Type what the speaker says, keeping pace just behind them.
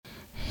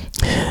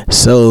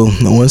So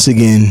once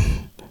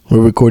again, we're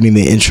recording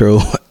the intro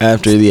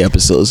after the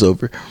episode's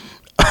over.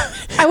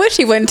 I wish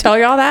he wouldn't tell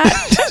y'all that.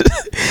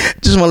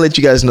 Just want to let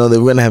you guys know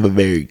that we're gonna have a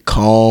very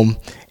calm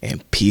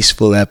and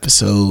peaceful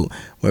episode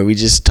where we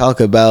just talk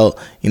about,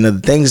 the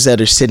things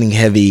that are sitting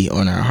heavy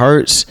on our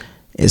hearts.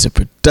 It's a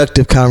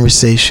productive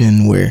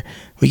conversation where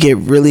we get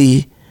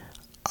really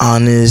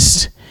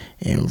honest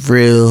and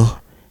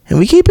real, and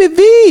we keep it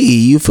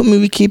V. You feel me?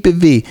 We keep it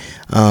V.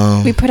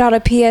 We put out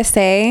a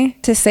PSA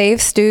to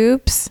save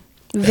Stoops.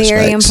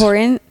 Very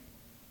important.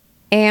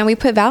 And we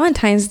put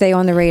Valentine's Day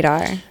on the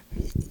radar.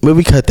 But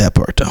we cut that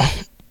part though.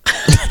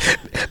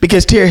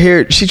 Because Tia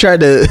here, she tried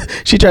to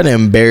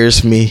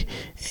embarrass me.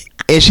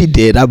 And she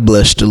did. I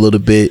blushed a little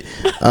bit.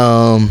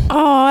 Oh,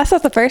 that's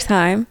not the first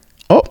time.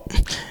 Oh.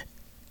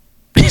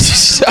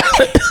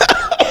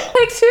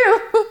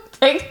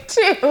 Take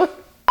two.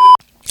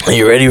 Are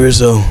you ready,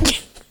 Rizzo?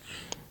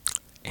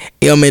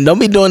 Yo, man, don't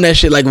be doing that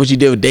shit like what you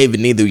did with David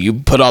neither. You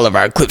put all of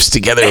our clips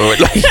together or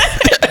like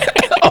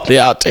all the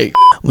outtake.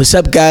 What's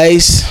up,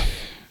 guys?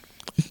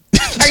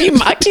 Are you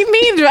mocking me?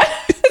 Is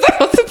that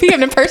supposed to be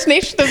an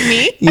impersonation of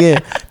me? Yeah.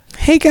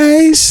 Hey,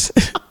 guys.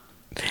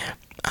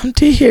 I'm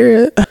T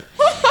here.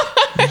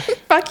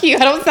 Fuck you. I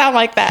don't sound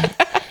like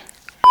that.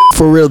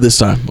 For real this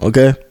time,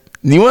 okay?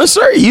 You want to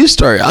start? You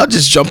start. I'll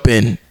just jump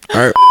in.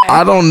 All right.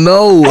 I don't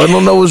know. I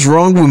don't know what's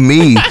wrong with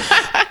me.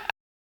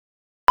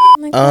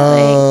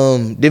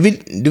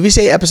 Did we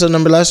say episode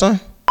number last time?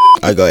 All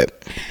right, go ahead.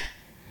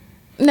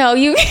 No,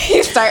 you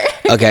start.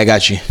 Okay, I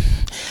got you.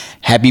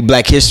 Happy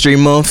Black History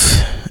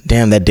Month.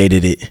 Damn, that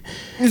dated it.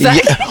 Yeah.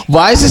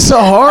 Why is it so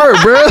hard,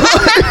 bro?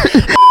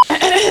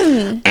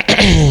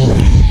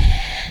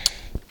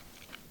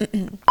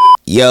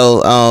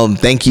 Yo,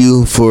 thank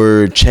you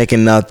for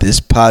checking out this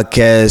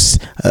podcast.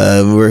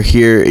 We're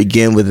here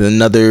again with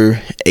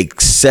another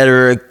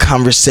etc.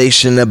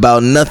 conversation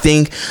about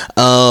nothing.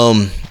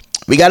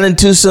 We got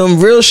into some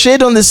real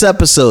shit on this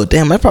episode.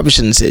 Damn, I probably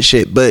shouldn't have said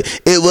shit, but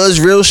it was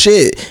real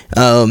shit.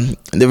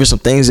 There were some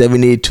things that we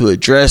needed to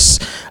address,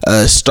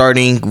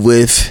 starting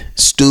with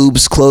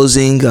Stoops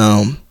closing.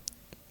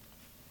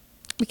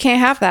 We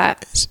can't have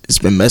that. It's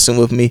been messing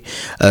with me.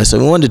 So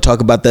we wanted to talk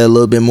about that a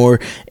little bit more.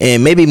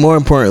 And maybe more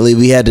importantly,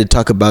 we had to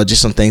talk about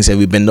just some things that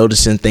we've been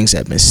noticing, things that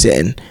have been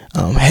sitting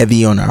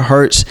heavy on our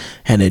hearts,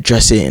 and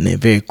address it in a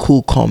very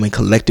cool, calm, and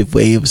collective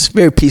way. It was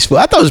very peaceful.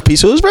 I thought it was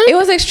peaceful. It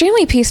was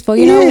extremely peaceful.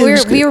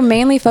 We were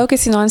mainly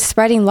focusing on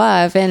spreading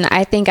love. And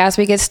I think as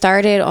we get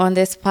started on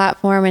this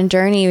platform and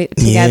journey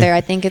together,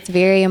 I think it's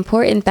very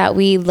important that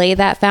we lay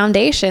that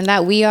foundation,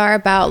 that we are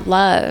about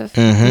love.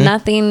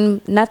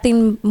 Mm-hmm.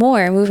 Nothing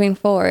more moving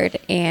forward,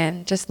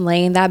 and just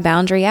laying that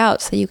boundary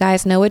out so you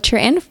guys know what you're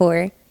in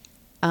for.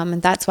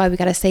 And that's why we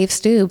got to save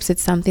Stoops.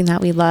 It's something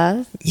that we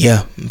love.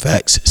 Yeah,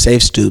 facts.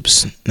 Save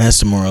Stoops. That's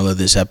the moral of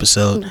this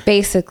episode.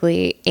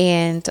 Basically.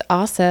 And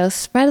also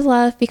spread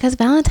love because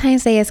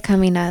Valentine's Day is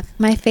coming up.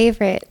 My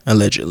favorite.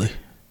 Allegedly.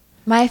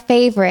 My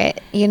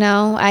favorite.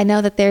 I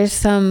know that there's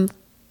some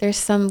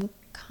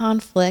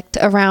conflict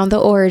around the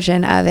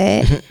origin of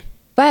it.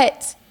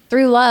 But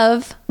through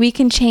love, we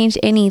can change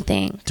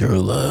anything.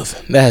 Through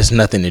love. That has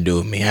nothing to do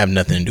with me. I have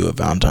nothing to do with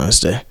Valentine's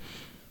Day.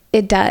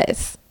 It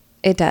does.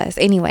 It does.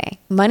 Anyway,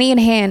 money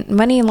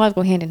and love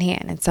go hand in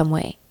hand in some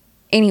way.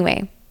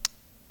 Anyway,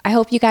 I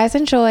hope you guys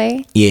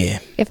enjoy. Yeah.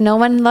 If no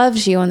one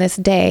loves you on this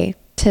day,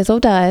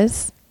 Tizzle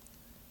does.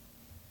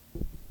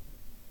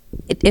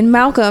 And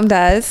Malcolm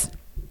does.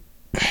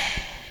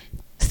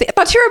 See, I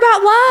thought you were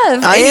about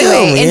love.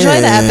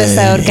 Enjoy the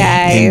episode,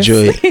 guys.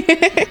 Enjoy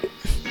it.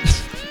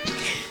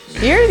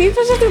 You're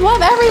supposed to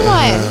love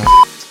everyone.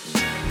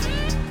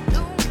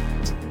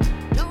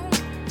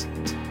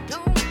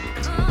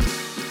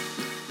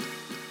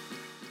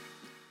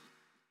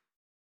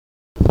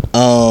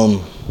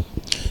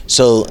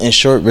 So in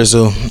short,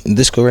 Rizzo,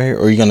 this go right here,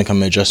 or are you gonna come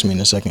and address me in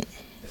a second?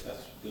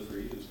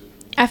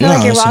 I feel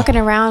like you're walking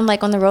around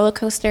like on the roller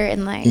coaster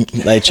and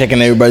like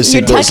checking everybody's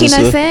seatbelts. You're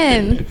tucking us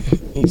in.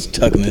 He's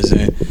tucking us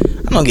in.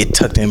 I don't get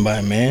tucked in by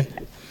a man.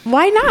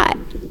 Why not?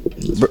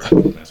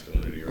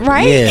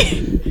 Right? Yeah,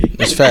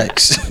 that's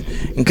facts.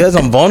 Because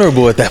I'm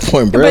vulnerable at that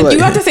point, bro. But you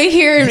have to sit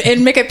here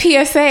and make a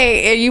PSA,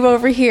 and you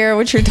over here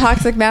with your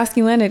toxic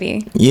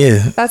masculinity. Yeah,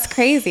 that's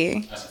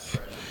crazy.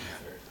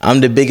 I'm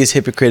the biggest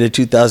hypocrite of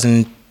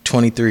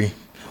 2023.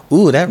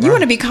 Ooh, that you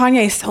want to be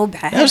Kanye so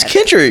bad. That was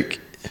Kendrick.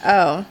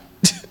 Oh,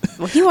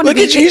 well, he want to be.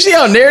 Look at you. See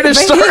how narrative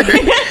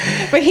started.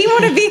 But he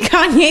want to be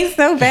Kanye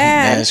so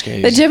bad. That's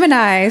crazy. The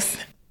Geminis.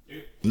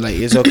 Like,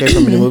 it's okay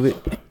for me to move it.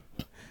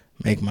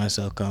 Make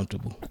myself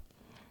comfortable.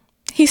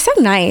 He's so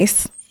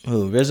nice.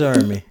 Who, Rizzo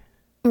or me?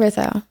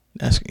 Rizzo.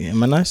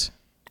 Am I nice?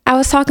 I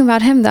was talking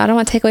about him though. I don't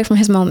want to take away from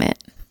his moment.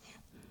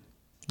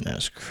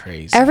 That's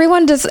crazy.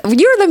 Everyone does.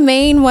 You're the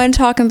main one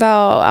talking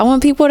about, I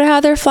want people to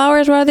have their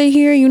flowers while they're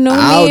here. You know me.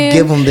 I'll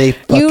give them their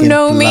fucking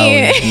flowers.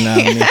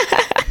 Me.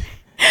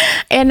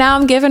 And now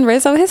I'm giving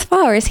Rizzo his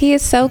flowers. He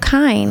is so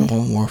kind. I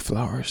want more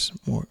flowers.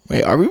 More.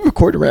 Wait, are we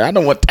recording right? I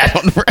don't want that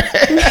on the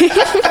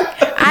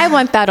I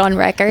want that on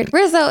record.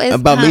 Rizzo is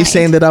about kind. me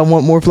saying that I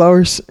want more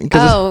flowers.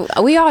 Oh,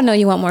 we all know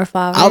you want more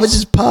flowers. I was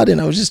just potting.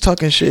 I was just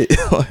talking shit.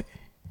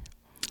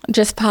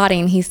 Just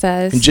potting, he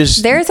says.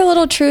 Just there's a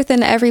little truth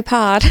in every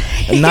pod.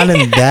 Not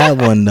in that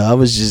one though. I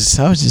was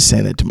just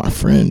saying that to my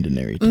friend and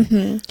everything.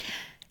 Mm-hmm.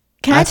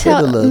 Can I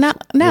tell? No.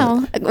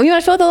 Yeah. You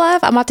want to feel the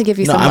love? I'm about to give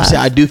you some love.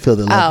 Saying I do feel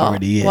the love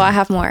already. Yeah. Well, I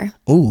have more.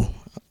 Ooh.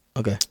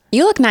 Okay.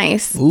 You look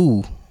nice.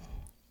 Ooh.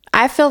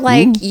 I feel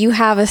like you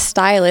have a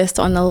stylist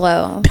on the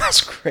low.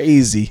 That's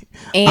crazy.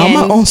 And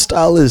I'm my own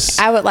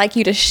stylist. I would like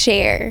you to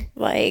share.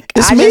 Like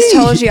it's I me. just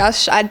told you, I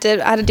had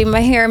to do my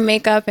hair and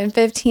makeup in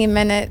 15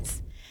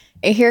 minutes,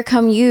 and here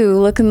come you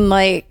looking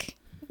like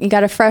you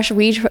got a fresh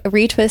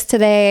retwist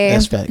today.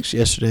 That's facts.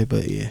 Yesterday,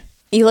 but yeah.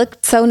 You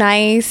look so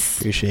nice.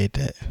 Appreciate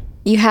that.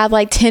 You had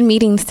like 10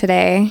 meetings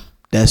today.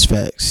 That's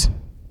facts.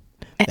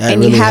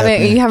 And really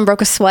you haven't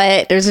broke a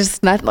sweat. There's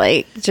just not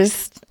like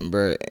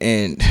bruh,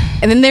 and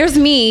then there's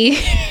me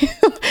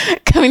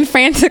coming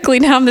frantically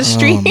down the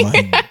street. Oh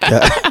my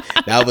God.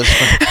 That was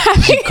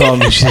funny. She called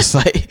me, she's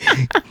like,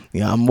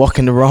 yeah, I'm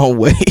walking the wrong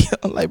way.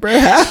 I'm like, bro,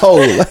 how?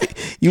 Like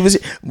we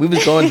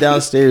was going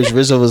downstairs.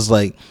 Rizzo was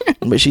like,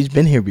 but she's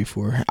been here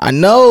before. I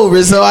know,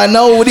 Rizzo, I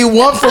know. What do you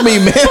want from me,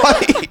 man?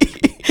 Like,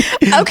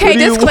 okay,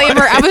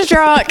 disclaimer, I was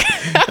drunk.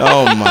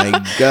 Oh my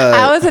God.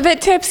 I was a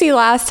bit tipsy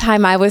last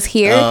time I was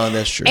here. Oh,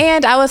 that's true.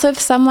 And I was with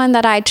someone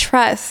that I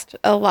trust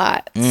a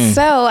lot.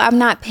 So I'm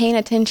not paying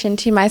attention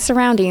to my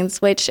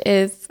surroundings, which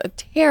is a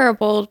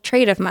terrible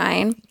trait of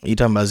mine. You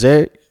talking about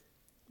Zed?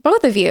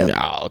 Both of you.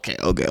 Oh, okay.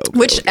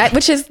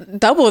 Which is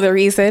double the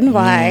reason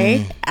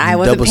why I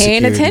wasn't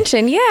paying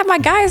attention. Yeah, my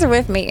guys are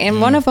with me,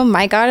 and one of them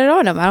might got it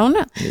on him. I don't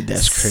know. Yeah,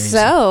 that's crazy.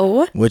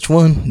 So which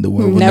one? The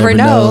world will never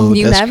know.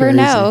 You that's never crazy.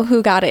 know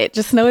who got it.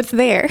 Just know it's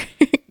there.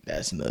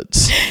 That's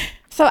nuts.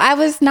 So I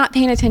was not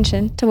paying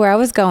attention to where I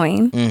was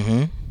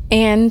going,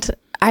 and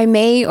I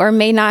may or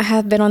may not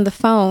have been on the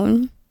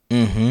phone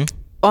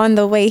on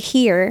the way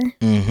here.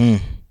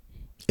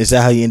 Is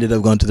that how you ended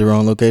up going to the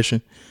wrong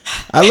location?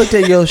 I looked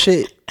at your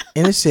shit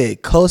and it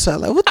said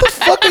Coastside. Like, what the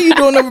fuck are you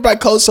doing over by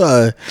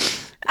Coastside?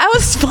 I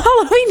was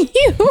following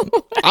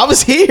you. I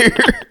was here.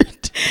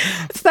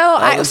 So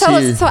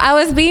I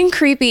was being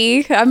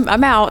creepy.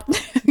 I'm out.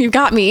 You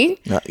got me.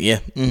 Yeah.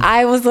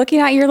 I was looking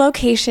at your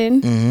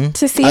location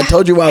to see. I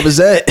told you where I was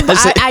at.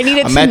 I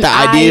needed I'm at the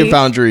Idea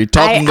Foundry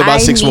talking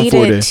about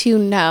 614. I needed to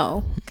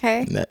know.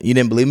 Okay. You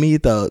didn't believe me? You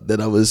thought that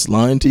I was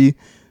lying to you?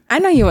 I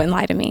know you wouldn't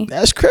lie to me.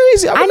 That's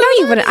crazy. I know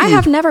you wouldn't. I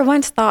have never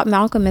once thought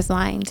Malcolm is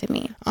lying to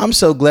me. I'm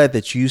so glad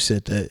that you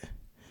said that.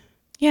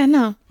 Yeah,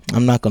 no.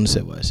 I'm not going to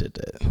say why I said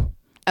that.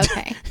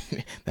 Okay.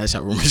 That's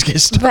how rumors get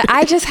started. But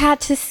I just had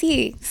to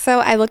see. So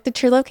I looked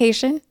at your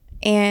location,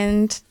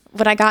 and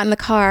when I got in the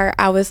car,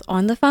 I was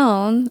on the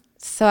phone.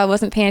 So I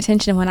wasn't paying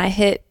attention when I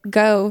hit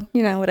go,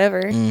 whatever.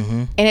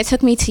 And it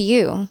took me to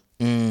you.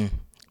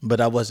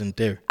 But I wasn't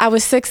there.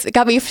 It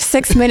got me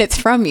 6 minutes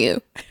from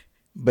you.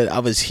 But I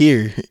was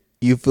here.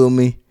 You feel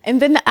me? And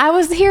then I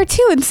was here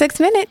too in 6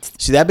 minutes.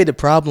 See, that'd be the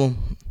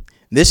problem.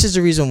 This is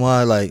the reason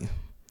why, like,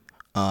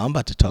 I'm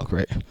about to talk,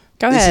 right?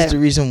 Go ahead. This is the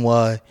reason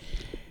why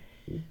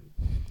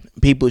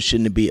people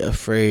shouldn't be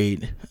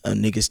afraid of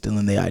niggas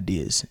stealing their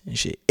ideas and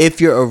shit.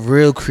 If you're a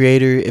real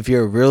creator, if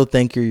you're a real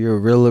thinker, you're a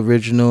real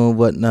original and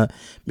whatnot.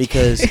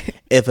 Because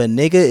if a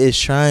nigga is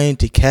trying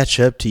to catch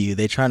up to you,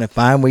 they're trying to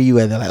find where you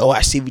at. They're like, oh,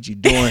 I see what you're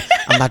doing.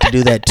 I'm about to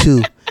do that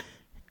too.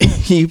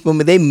 You feel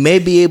me? They may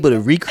be able to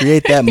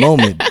recreate that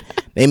moment.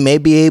 They may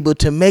be able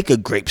to make a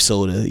grape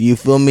soda. You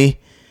feel me?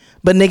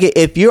 But nigga,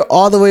 if you're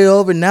all the way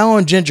over now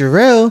on ginger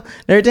ale and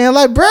everything, I'm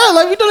like, bro,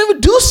 like we don't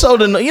even do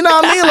soda. You know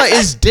what I mean? Like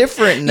it's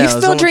different now. You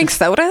still drink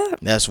soda?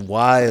 That's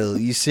wild.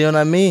 You see what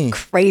I mean?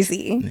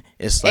 Crazy.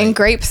 It's like, and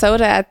grape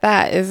soda at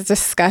that is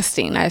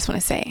disgusting. I just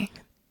want to say.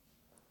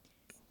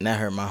 That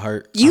hurt my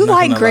heart. You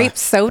like grape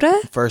soda?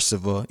 First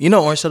of all,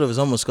 orange soda was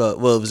almost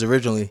called. Well, it was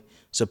originally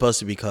supposed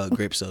to be called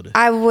grape soda.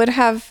 I would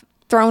have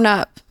thrown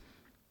up.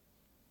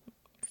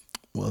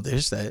 Well,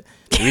 there's that.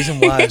 The reason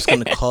why I was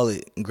going to call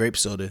it grape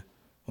soda.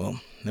 Well,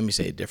 let me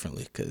say it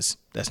differently because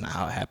that's not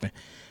how it happened.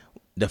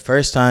 The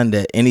first time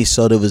that any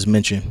soda was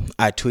mentioned,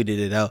 I tweeted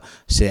it out,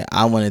 said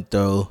I want to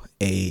throw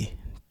a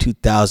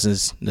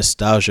 2000s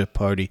nostalgia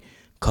party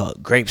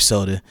called grape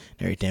soda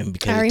and everything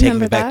because it takes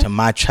me back to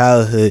my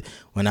childhood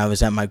when I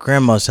was at my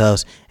grandma's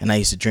house and I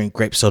used to drink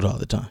grape soda all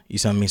the time. You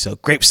see what I mean? So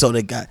grape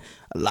soda got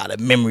a lot of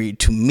memory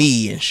to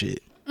me and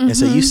shit. And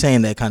so you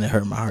saying that kind of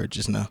hurt my heart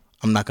just now.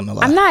 I'm not going to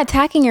lie. I'm not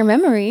attacking your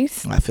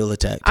memories. I feel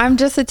attacked. I'm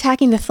just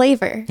attacking the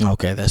flavor.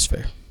 Okay, that's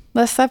fair.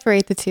 Let's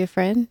separate the two,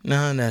 friend.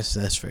 No,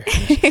 that's fair.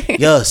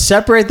 Yo,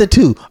 separate the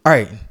two. All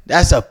right,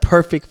 that's a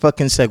perfect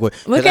fucking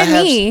segue. Look at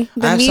me,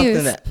 I have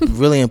something that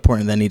really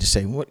important that I need to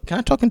say. What? Can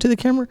I talk into the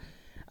camera?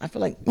 I feel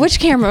like which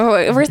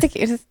camera? Where's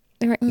the?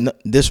 No,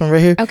 this one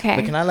right here. Okay.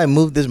 But can I like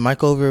move this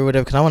mic over or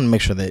whatever? Because I want to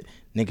make sure that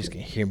niggas can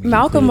hear me.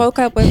 Malcolm woke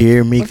up with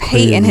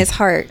hate in his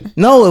heart.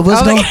 No, it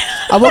was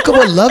I woke up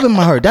with love in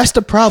my heart. That's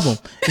the problem.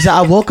 Is that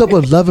I woke up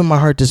with love in my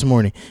heart this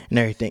morning and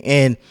everything,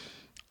 and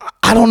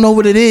I don't know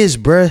what it is,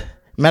 bruh.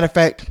 Matter of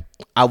fact,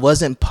 I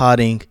wasn't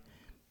potting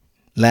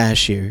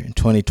last year in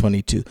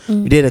 2022.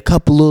 We did a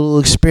couple little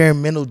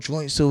experimental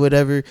joints or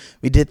whatever.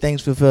 We did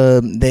things with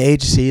the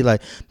agency,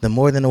 like the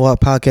More Than a Walk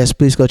podcast.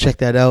 Please go check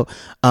that out.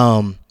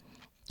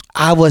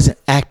 I wasn't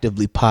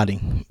actively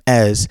potting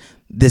as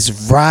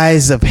this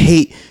rise of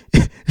hate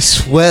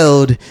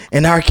swelled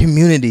in our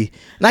community.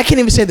 And I can't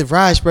even say the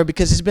rise, bro,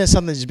 because it's been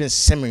something that's been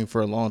simmering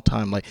for a long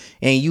time. Like,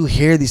 and you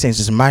hear these things,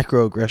 just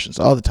microaggressions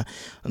all the time.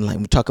 And like,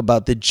 we talk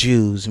about the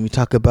Jews, and we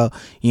talk about,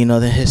 you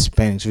know, the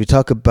Hispanics. We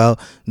talk about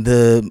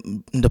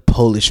the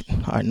Polish.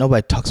 All right,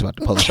 nobody talks about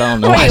the Polish. I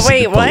don't know.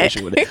 Wait,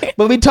 what?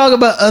 But we talk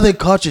about other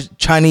cultures.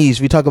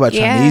 Chinese. We talk about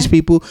Chinese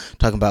people.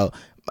 Talk about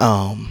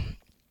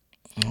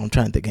I'm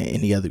trying to think of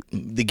any other.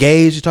 The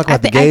gays, you talk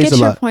about the gays a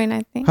lot. I get your point,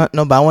 I think.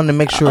 No, but I want to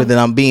make sure that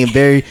I'm being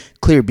very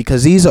clear,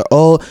 because these are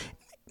all,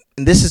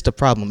 and this is the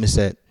problem, is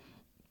that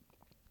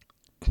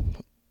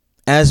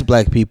as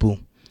black people,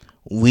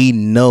 we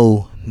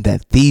know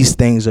that these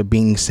things are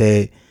being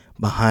said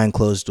behind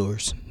closed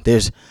doors.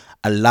 There's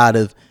a lot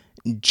of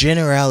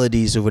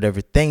generalities or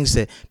whatever, things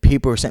that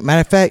people are saying.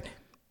 Matter of fact,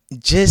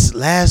 just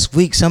last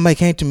week, somebody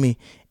came to me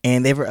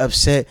and they were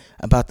upset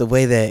about the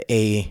way that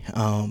a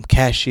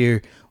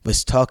cashier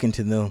was talking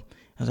to them.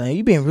 I was like,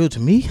 you being rude to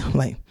me? I'm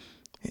like,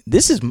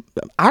 this is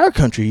our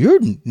country. You're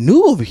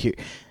new over here.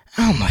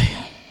 I'm like,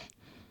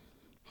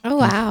 oh,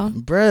 wow.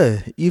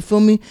 Bruh, you feel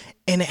me?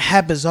 And it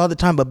happens all the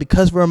time. But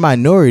because we're a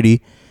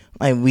minority,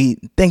 like, we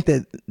think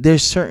that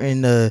there's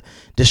certain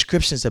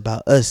descriptions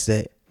about us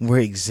that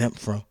we're exempt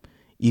from.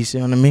 You see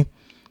what I mean?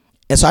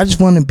 And so I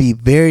just want to be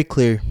very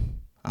clear.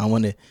 I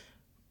want to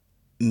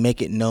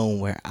make it known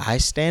where I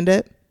stand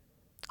at,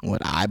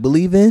 what I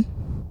believe in.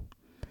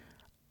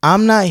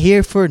 I'm not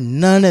here for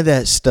none of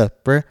that stuff,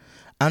 bruh.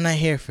 I'm not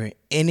here for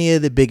any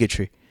of the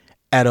bigotry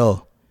at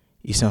all.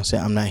 You see what I'm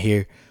saying? I'm not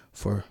here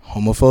for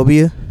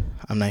homophobia.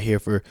 I'm not here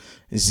for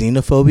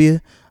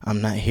xenophobia. I'm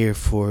not here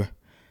for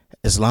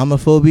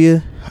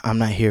Islamophobia. I'm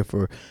not here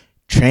for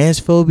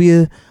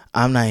transphobia.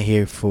 I'm not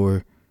here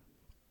for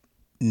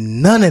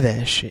none of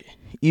that shit.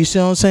 You see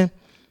what I'm saying?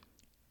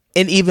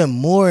 And even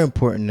more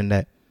important than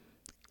that,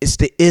 it's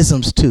the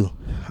isms too.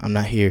 I'm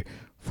not here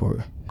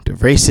for the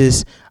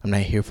racist. I'm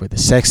not here for the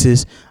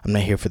sexist. I'm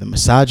not here for the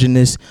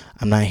misogynist.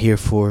 I'm not here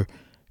for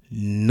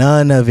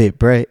none of it,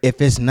 bruh.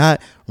 If it's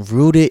not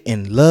rooted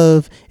in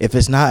love, if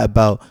it's not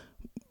about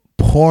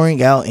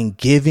pouring out and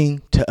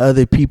giving to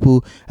other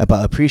people,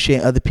 about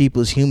appreciating other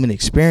people's human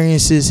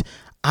experiences,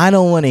 I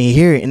don't want to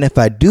hear it. And if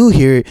I do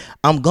hear it,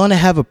 I'm going to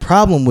have a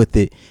problem with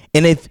it.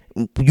 And if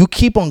you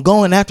keep on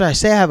going after I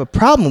say I have a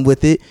problem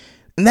with it,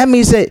 and that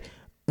means that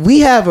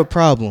we have a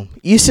problem.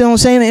 You see what I'm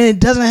saying? And it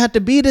doesn't have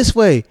to be this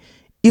way.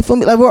 You feel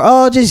me? Like, we're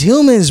all just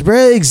humans,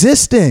 bruh,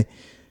 existing.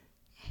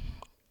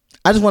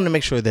 I just want to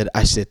make sure that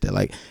I sit there.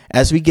 Like,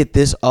 as we get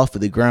this off of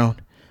the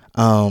ground,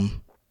 I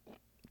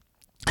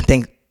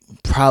think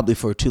probably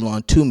for too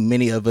long, too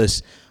many of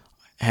us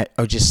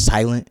are just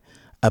silent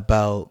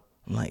about,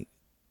 like,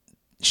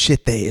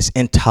 shit that is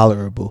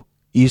intolerable.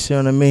 You see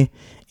what I mean?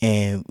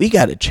 And we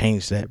got to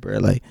change that, bro.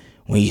 Like,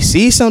 when you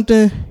see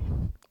something,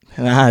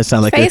 and I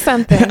sound like say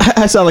something.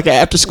 I sound like an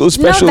after school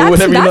special or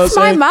whatever. That's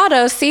my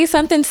motto. See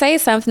something, say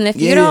something.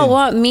 If you don't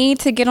want me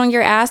to get on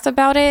your ass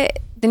about it,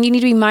 then you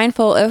need to be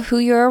mindful of who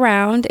you're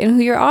around and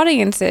who your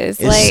audience is.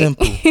 It's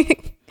simple.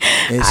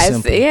 It's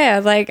simple. Yeah,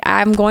 like,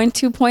 I'm going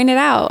to point it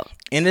out.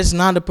 And it's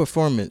not a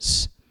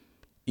performance.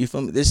 You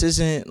feel me? This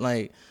isn't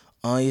like,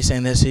 oh, you're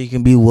saying that so you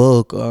can be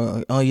woke,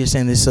 or oh, you're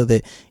saying this so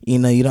that, you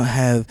know, you don't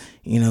have,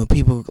 you know,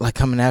 people like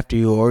coming after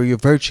you, or you're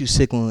virtue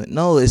signaling.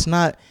 No, it's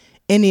not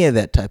any of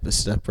that type of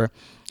stuff, bro.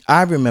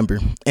 I remember,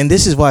 and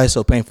this is why it's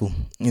so painful,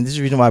 and this is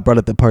the reason why I brought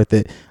up the part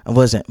that I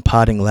wasn't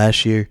potting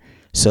last year.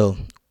 So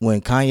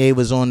when Kanye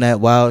was on that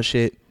wild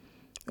shit,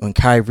 when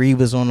Kyrie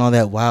was on all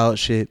that wild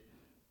shit,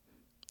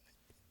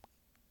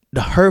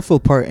 the hurtful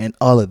part in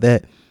all of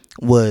that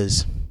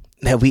was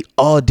that we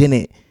all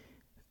didn't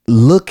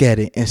look at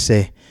it and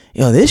say,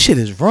 yo, this shit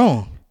is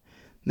wrong.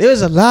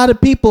 There's a lot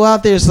of people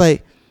out there. It's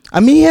like, I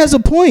mean, he has a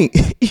point.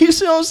 You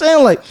see what I'm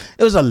saying? Like,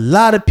 there was a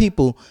lot of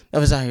people that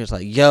was out here. It's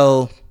like,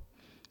 yo,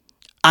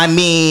 I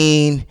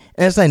mean,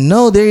 and it's like,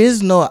 no, there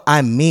is no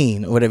I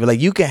mean, or whatever. Like,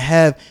 you can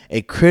have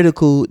a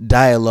critical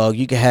dialogue.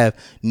 You can have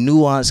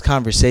nuanced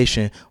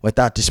conversation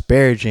without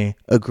disparaging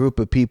a group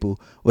of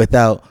people,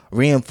 without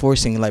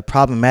reinforcing like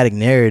problematic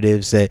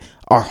narratives that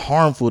are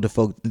harmful to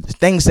folks,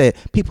 things that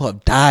people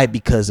have died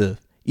because of.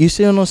 You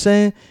see what I'm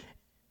saying?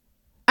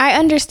 I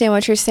understand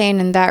what you're saying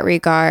in that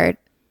regard.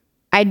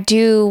 I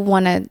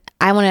want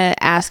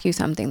to ask you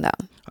something though.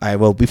 All right.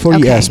 Well, before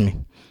you ask me,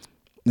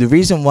 the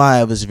reason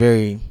why it was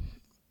very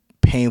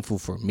painful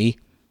for me,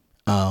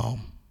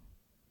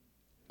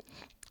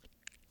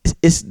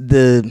 it's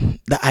the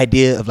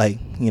idea of, like,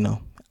 you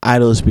know,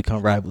 idols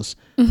become rivals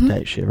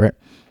type shit, right?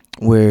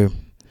 Where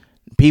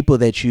people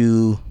that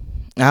you,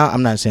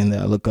 I'm not saying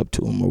that I look up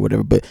to them or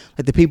whatever, but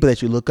like the people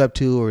that you look up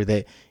to, or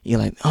that you're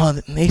like, oh,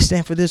 they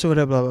stand for this or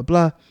whatever, blah, blah,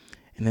 blah.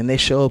 And then they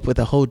show up with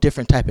a whole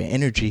different type of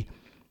energy.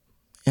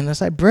 And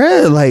it's like,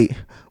 bruh, like,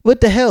 what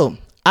the hell?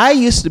 I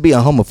used to be a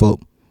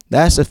homophobe.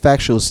 That's a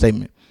factual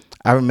statement.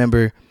 I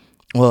remember,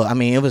 well, I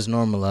mean, it was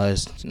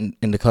normalized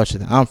in the culture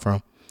that I'm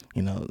from.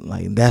 You know,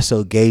 like that's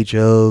so gay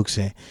jokes,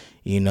 and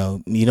you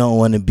know, you don't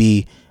want to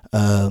be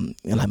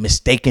like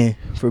mistaken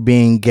for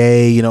being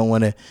gay. You don't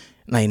want to,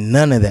 like,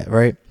 none of that,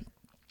 right?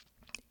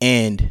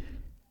 And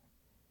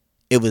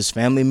it was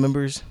family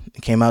members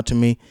that came out to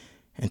me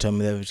and told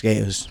me that it was gay.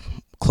 It was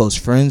close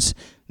friends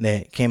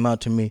that came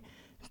out to me,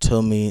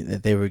 told me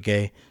that they were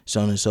gay,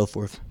 so on and so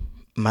forth.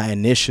 My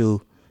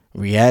initial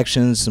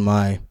reactions,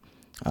 my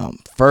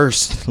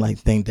first like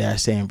thing that I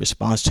say in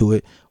response to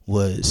it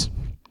was,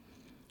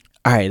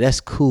 all right, that's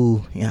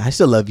cool. You know, I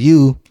still love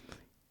you.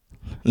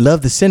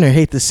 Love the sinner,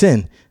 hate the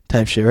sin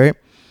type shit, right?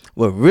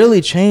 What really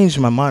changed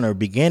my mind, or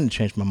began to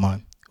change my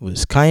mind,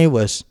 was Kanye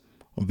West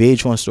on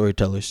VH1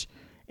 Storytellers.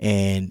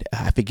 And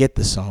I forget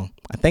the song.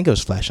 I think it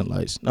was Flashing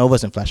Lights. No, it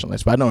wasn't Flashing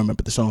Lights, but I don't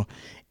remember the song.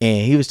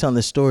 And he was telling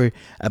this story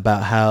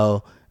about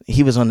how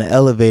he was on the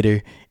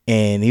elevator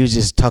and he was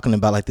just talking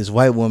about like this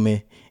white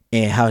woman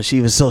and how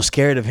she was so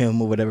scared of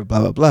him or whatever, blah,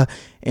 blah, blah.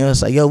 And it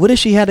was like, yo, what if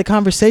she had a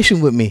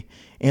conversation with me?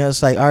 And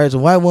it's like, all right, it's a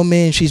white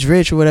woman, she's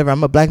rich or whatever.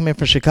 I'm a black man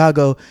from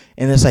Chicago.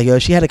 And it's like, yo,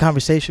 she had a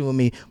conversation with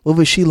me. What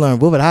would she learn?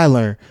 What would I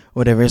learn?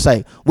 Whatever. It's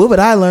like, what would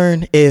I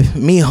learn if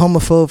me,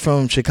 homophobe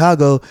from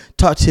Chicago,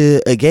 talked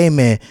to a gay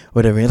man?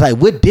 Whatever. It's like,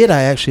 what did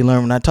I actually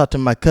learn when I talked to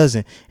my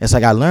cousin? It's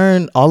like, I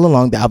learned all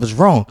along that I was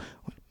wrong.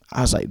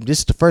 I was like, this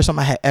is the first time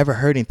I had ever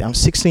heard anything. I'm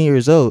 16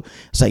 years old.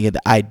 It's like, yeah,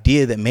 the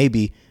idea that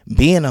maybe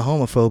being a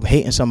homophobe,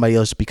 hating somebody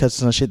else because of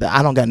some shit that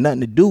I don't got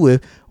nothing to do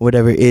with, or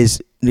whatever,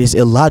 is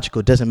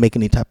illogical. Doesn't make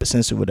any type of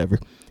sense or whatever.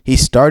 He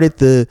started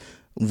the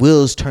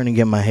wheels turning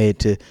in my head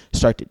to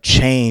start to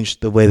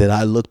change the way that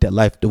I looked at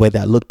life, the way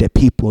that I looked at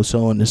people,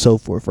 so on and so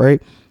forth,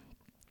 right?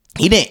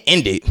 He didn't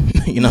end it,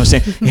 you know what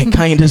I'm saying? And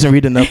Kanye doesn't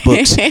read enough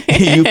books,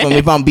 you feel me,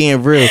 if I'm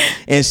being real.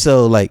 And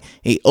so, like,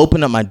 he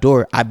opened up my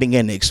door. I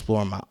began to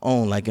explore my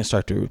own, like, and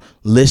start to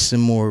listen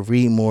more,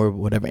 read more,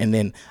 whatever. And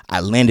then I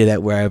landed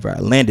at wherever I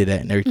landed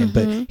at and everything.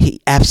 But he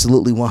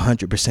absolutely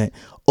 100%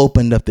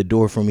 opened up the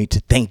door for me to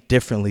think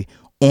differently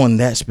on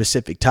that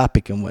specific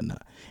topic and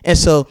whatnot. And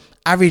so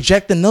I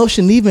reject the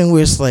notion even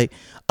where it's like,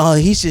 oh,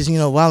 he's just, you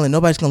know, wild and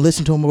nobody's going to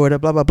listen to him or whatever,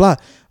 blah, blah, blah.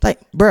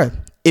 Like, bruh,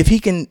 if he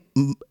can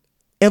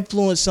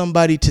influence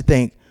somebody to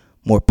think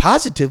more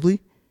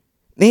positively,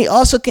 then he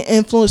also can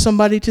influence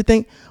somebody to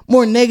think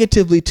more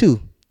negatively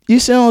too. You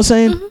see what I'm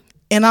saying?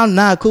 And I'm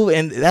not cool,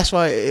 and that's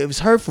why it was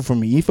hurtful for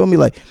me. You feel me?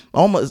 Like,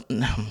 almost,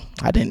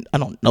 I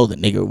don't know the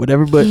nigga or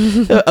whatever, but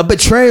a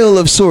betrayal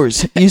of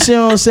sorts. You see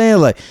what I'm saying?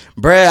 Like,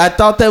 bruh, I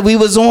thought that we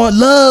was on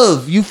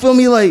love. You feel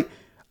me? Like,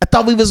 I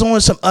thought we was on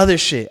some other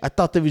shit. I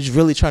thought that we was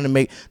really trying to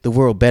make the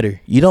world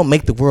better. You don't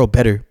make the world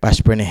better by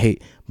spreading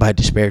hate, by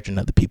disparaging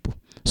other people.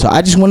 So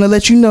I just want to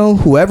let you know,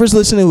 whoever's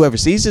listening, whoever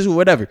sees this or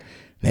whatever,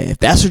 if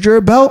that's what you're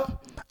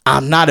about,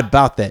 I'm not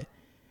about that.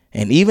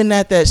 And even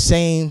at that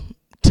same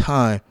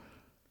time,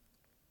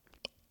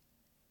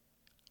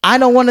 I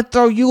don't want to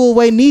throw you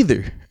away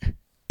neither.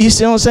 You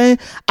see what I'm saying?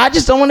 I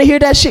just don't want to hear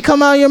that shit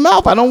come out of your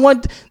mouth. I don't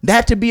want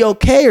that to be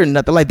okay or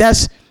nothing. Like,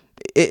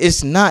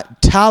 it's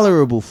not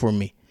tolerable for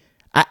me.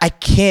 I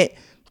can't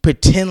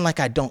pretend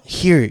like I don't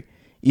hear it.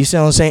 You see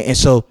what I'm saying? And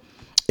so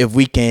if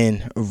we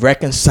can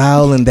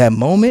reconcile in that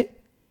moment,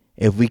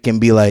 if we can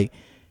be like,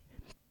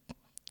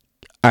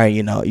 all right,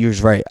 you know, you're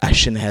right, I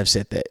shouldn't have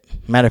said that.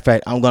 Matter of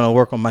fact, I'm going to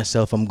work on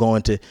myself. I'm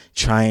going to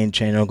try and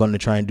change. I'm going to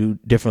try and do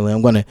differently.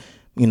 I'm going to,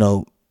 you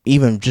know,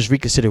 even just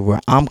reconsider where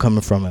I'm coming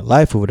from in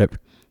life or whatever.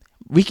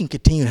 We can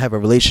continue to have a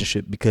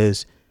relationship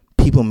because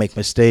people make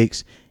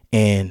mistakes.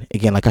 And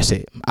again, like I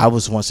said, I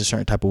was once a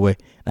certain type of way,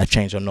 and I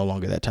changed. I'm no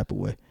longer that type of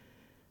way.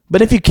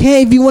 But if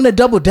you want to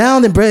double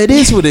down, then, bro, it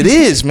is what it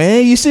is,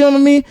 man. You see what I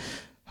mean?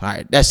 All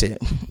right, that's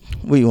it.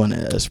 What do you want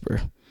to ask, bro?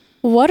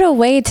 What a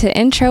way to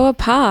intro a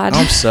pod.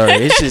 I'm sorry.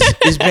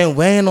 It's been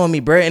weighing on me,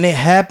 bro. And it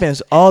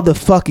happens all the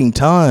fucking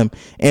time.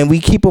 And we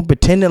keep on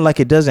pretending like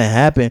it doesn't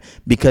happen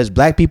because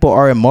black people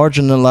are a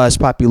marginalized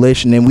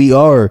population, and we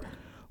are.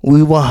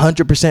 We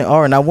 100%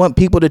 are. And I want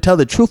people to tell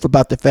the truth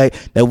about the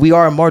fact that we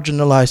are a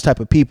marginalized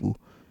type of people.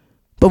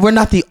 But we're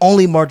not the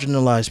only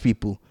marginalized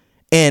people.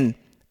 And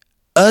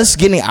us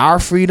getting our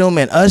freedom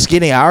and us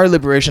getting our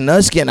liberation,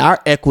 us getting our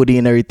equity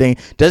and everything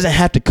doesn't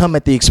have to come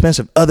at the expense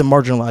of other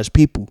marginalized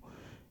people.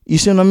 You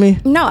see what I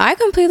mean? No, I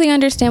completely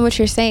understand what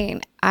you're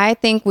saying. I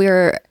think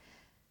you're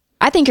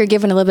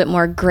giving a little bit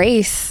more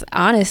grace,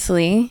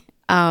 honestly,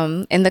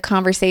 in the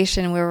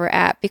conversation where we're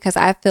at, because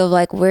I feel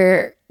like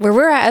where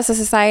we're at as a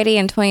society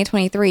in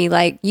 2023,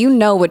 like, you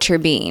know what you're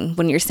being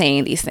when you're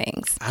saying these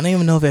things. I don't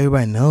even know if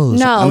everybody knows.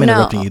 No, I'm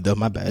interrupting you though.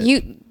 My bad.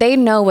 They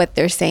know what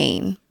they're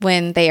saying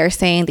when they are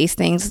saying these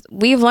things.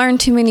 We've learned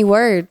too many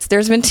words.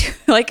 There's been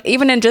like,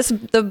 even in just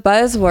the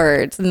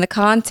buzzwords and the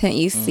content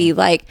you see,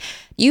 like,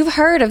 you've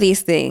heard of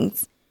these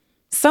things.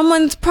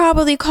 Someone's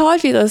probably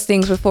called you those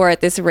things before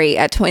at this rate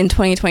in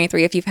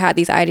 2023 if you've had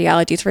these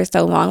ideologies for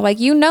so long. Like,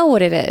 you know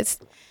what it is.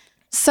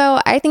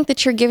 So I think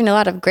that you're giving a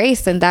lot of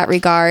grace in that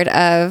regard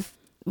of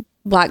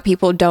Black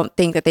people don't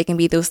think that they can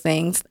be those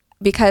things.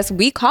 because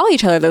we call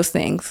each other those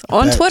things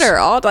on Facts. Twitter,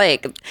 all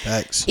like,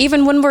 Facts.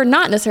 even when we're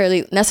not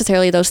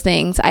necessarily those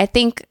things. I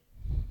think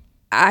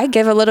I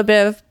give a little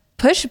bit of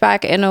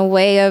pushback in a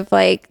way of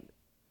like,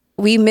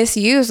 we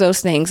misuse those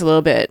things a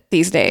little bit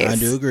these days. I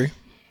do agree.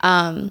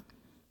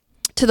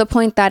 To the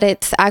point that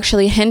it's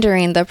actually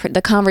hindering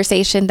the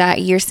conversation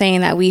that you're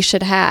saying that we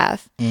should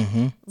have.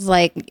 Mm-hmm.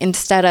 Like,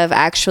 instead of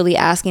actually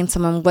asking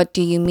someone, what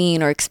do you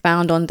mean, or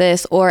expound on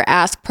this, or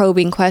ask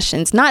probing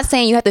questions. Not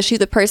saying you have to shoot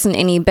the person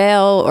any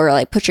bail or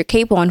like put your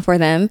cape on for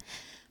them,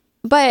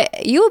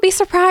 but you will be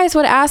surprised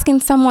what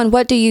asking someone,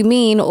 what do you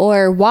mean,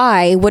 or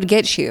why would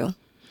get you.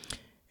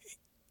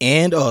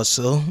 And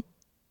also,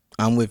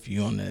 I'm with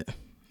you on that.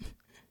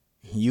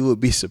 You would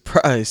be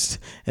surprised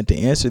at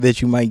the answer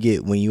that you might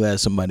get when you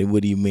ask somebody,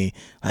 what do you mean?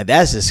 Like,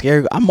 that's a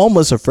scary. I'm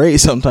almost afraid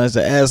sometimes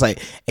to ask, like,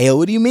 hey,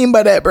 what do you mean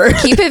by that, bro?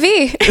 Keep it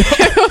V.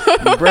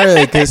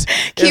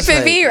 Bruh, Keep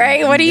it V,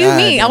 right? What do you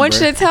mean? I want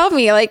you to tell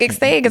me, like,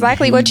 say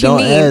exactly what you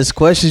mean. Don't ask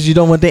questions you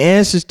don't want the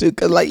answers to.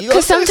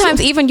 Because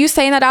sometimes even you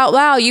saying that out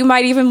loud, you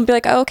might even be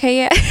like, oh, okay,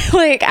 yeah.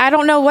 Like, I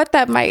don't know what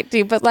that might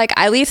do, but like,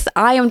 at least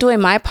I am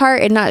doing my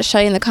part and not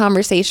shutting the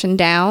conversation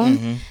down.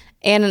 Mm-hmm.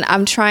 And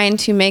I'm trying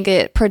to make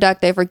it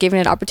productive or giving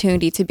it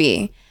opportunity to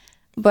be.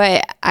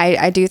 But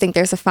I do think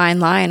there's a fine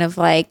line of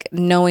like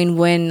knowing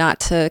when not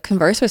to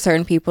converse with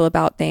certain people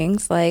about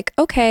things. Like,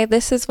 okay,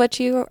 this is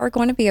what you are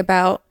going to be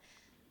about.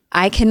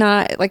 I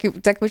cannot, like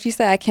what you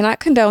said, I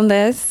cannot condone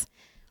this.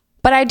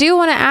 But I do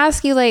want to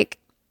ask you, like,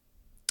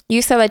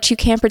 you said that you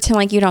can't pretend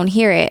like you don't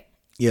hear it.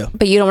 Yeah.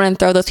 But you don't want to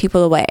throw those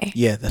people away.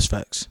 Yeah, that's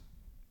facts.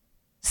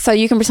 So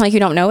you can pretend like you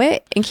don't know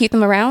it and keep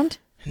them around?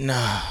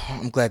 Nah,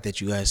 I'm glad that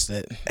you asked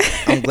that.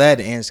 I'm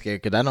glad and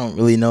scared because I don't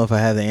really know if I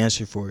have the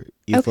answer for it.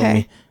 You feel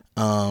me?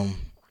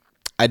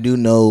 I do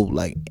know,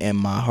 like, in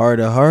my heart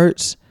of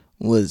hearts,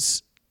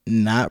 what's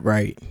not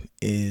right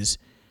is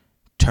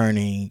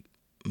turning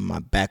my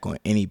back on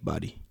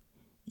anybody.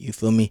 You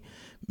feel me?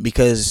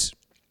 Because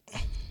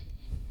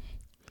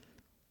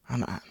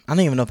I don't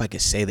even know if I could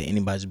say that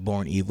anybody's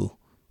born evil.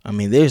 I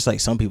mean, there's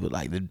like some people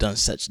like they've done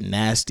such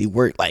nasty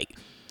work, like,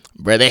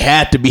 bro, they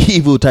had to be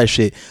evil type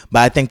shit. But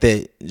I think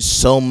that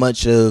so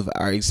much of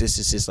our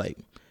existence is like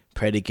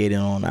predicated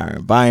on our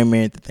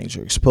environment, the things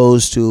we're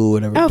exposed to,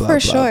 whatever. Oh, blah, for blah,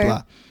 sure.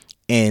 Blah.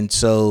 And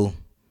so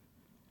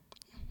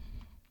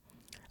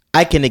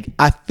I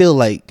feel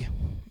like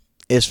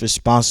it's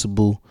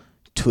responsible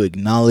to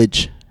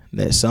acknowledge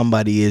that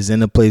somebody is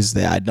in a place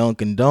that I don't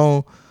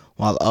condone,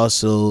 while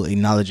also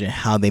acknowledging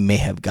how they may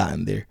have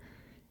gotten there.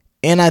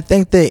 And I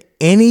think that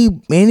any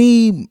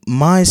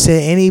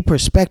mindset, any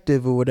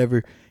perspective or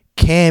whatever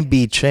can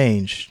be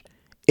changed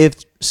if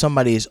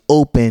somebody is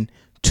open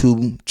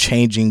to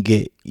changing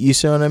it. You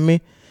see what I mean?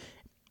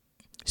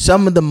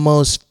 Some of the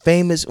most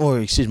famous,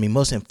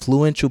 most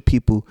influential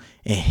people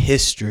in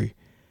history,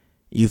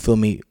 you feel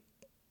me,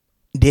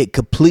 did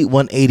complete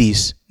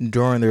 180s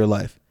during their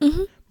life.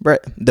 Mm-hmm. Right?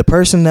 The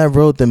person that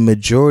wrote the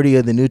majority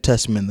of the New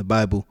Testament in the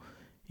Bible,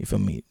 you feel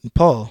me,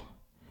 Paul,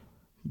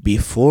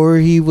 before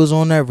he was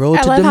on that road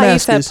to Damascus. I love how you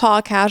said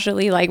Paul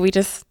casually, like we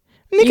just...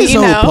 Niggas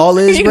know who Paul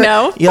is, bro.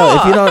 Know yo, Paul.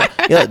 If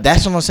you don't,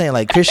 that's what I'm saying.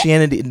 Like,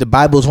 Christianity, the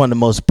Bible is one of the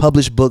most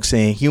published books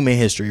in human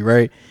history,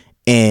 right?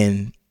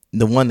 And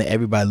the one that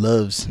everybody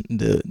loves,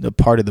 the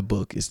part of the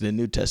book is the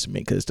New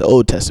Testament, because the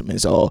Old Testament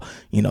is all,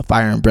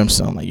 fire and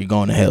brimstone, like you're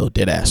going to hell,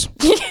 dead ass.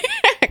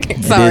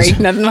 Sorry,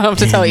 nothing else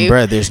to tell you,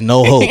 bro. There's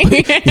no hope.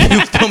 You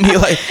feel me?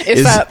 Like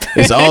it's up.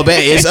 It's all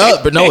bad. It's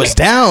up, but no, it's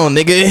down,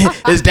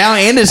 nigga. It's down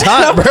and it's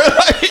hot, bro.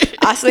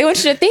 Also, they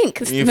want you to think.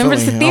 Remember,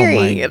 it's the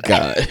theory. Oh my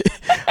God.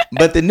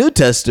 But the New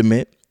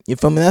Testament, you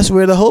feel me? That's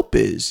where the hope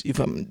is. You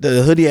feel me?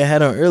 The hoodie I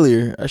had on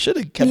earlier, I should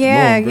have kept it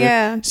on, bro.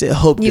 Yeah. It said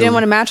hope. You didn't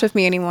want to match with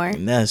me anymore.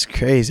 And that's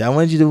crazy. I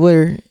wanted you to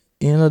wear,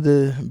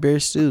 the Bear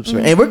Stoops.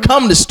 Right? And we're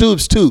coming to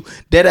Stoops too.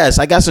 Dead ass.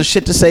 I got some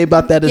shit to say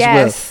about that as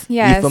well.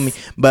 Yes. You feel me?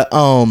 But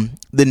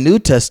the New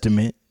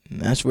Testament,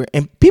 that's where,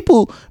 and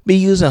people be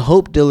using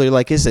hope dealer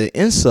like it's an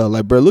insult.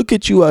 Like, bro, look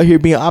at you out here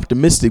being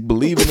optimistic,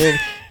 believing in.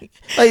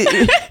 Like,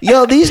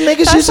 yo, these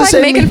niggas that's used to like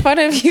say making fun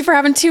of you for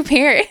having two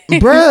parents,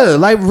 bruh.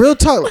 Like, real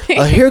talk.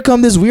 Here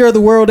come this we are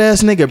the world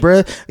ass nigga,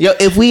 bruh. Yo,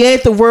 if we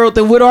ain't the world,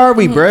 then what are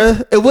we,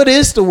 bruh? And what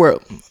is the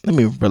world? Let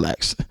me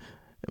relax.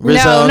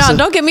 No,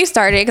 don't get me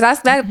started,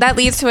 because that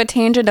leads to a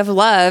tangent of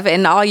love,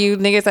 and all you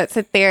niggas that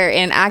sit there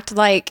and act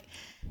like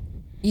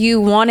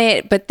you want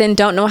it, but then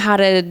don't know how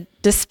to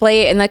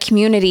display it in the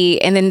community,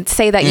 and then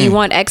say that you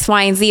want X,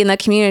 Y, and Z in the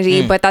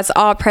community, but that's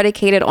all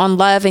predicated on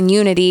love and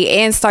unity,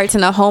 and starts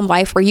in a home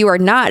life where you are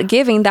not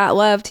giving that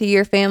love to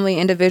your family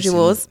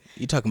individuals.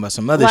 You talking about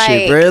some other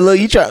shit, bro? Look,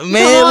 you try,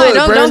 man. Come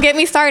on, look, don't get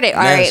me started.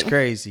 All that's right,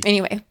 crazy.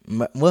 Anyway,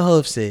 what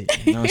Hope said,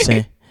 you know what I'm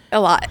saying? A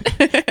lot.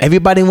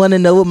 Everybody want to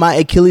know what my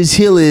Achilles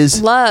heel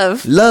is.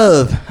 Love.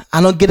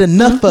 I don't get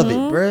enough of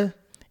it, bro,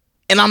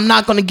 and I'm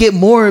not gonna get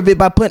more of it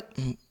by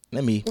putting.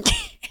 Let me.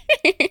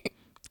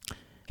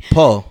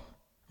 Paul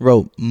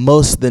wrote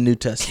most of the New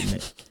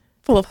Testament.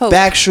 Full of hope.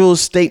 Factual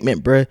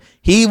statement, bruh.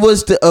 He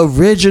was the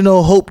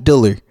original hope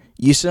dealer.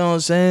 You see what I'm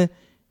saying?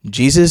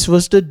 Jesus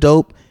was the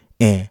dope,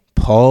 and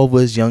Paul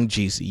was young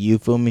Jesus. You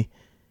feel me?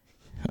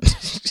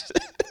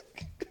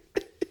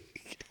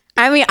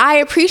 I mean, I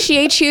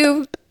appreciate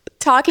you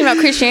talking about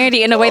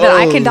Christianity in a way that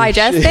I can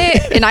digest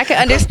it and I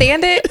can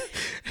understand it.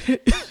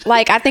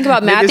 Like, I think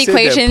about math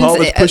equations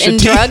in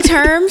drug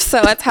terms,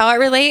 so that's how I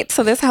relate.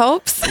 So this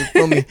helps. You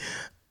feel me?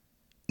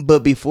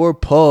 But before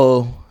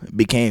Paul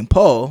became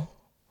Paul,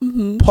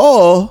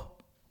 Paul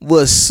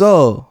was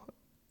Saul.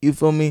 You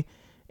feel me?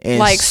 And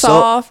like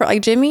Saul for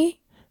like Jimmy?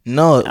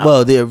 No,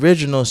 well, the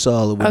original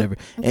Saul or whatever.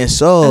 And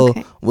Saul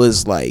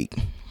was like,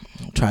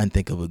 I'm trying to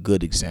think of a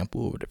good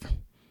example or whatever.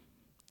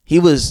 He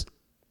was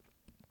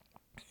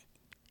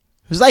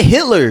like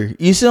Hitler.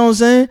 You see what I'm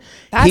saying?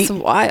 That's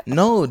what.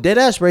 No,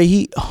 deadass, right?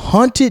 He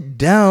hunted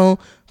down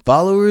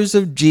followers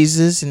of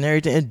Jesus and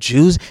everything, and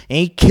Jews, and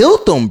he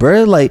killed them,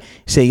 bro. Like,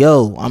 say,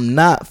 yo, I'm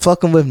not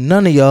fucking with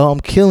none of y'all.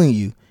 I'm killing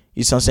you.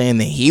 You see what I'm saying?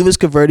 Then he was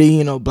converted,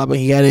 you know, blah, blah.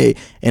 He had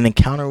an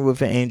encounter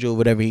with an angel,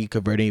 whatever. He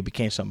converted. He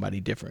became somebody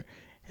different.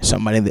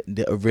 Somebody that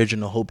the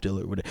original hope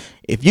dealer. Whatever.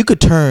 If you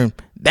could turn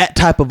that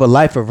type of a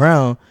life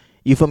around,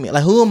 you feel me?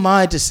 Like, who am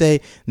I to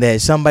say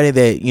that somebody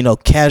that, you know,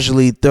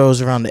 casually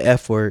throws around the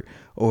F word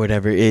or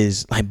whatever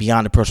is like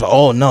beyond the person?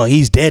 Oh no,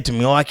 he's dead to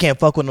me. Oh, I can't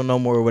fuck with him no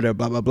more or whatever.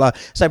 Blah blah blah.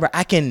 It's like, bro,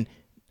 I can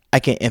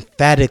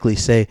emphatically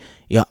say,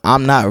 yo,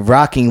 I'm not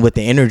rocking with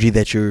the energy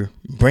that you're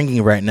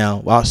bringing right now,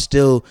 while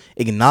still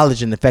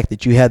acknowledging the fact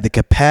that you have the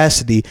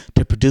capacity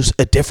to produce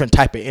a different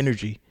type of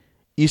energy.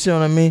 You see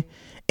what I mean?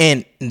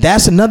 And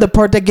that's another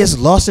part that gets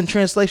lost in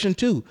translation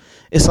too.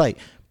 It's like,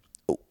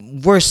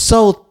 we're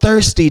so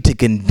thirsty to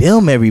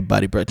condemn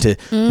everybody, bro, to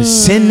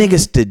send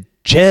niggas to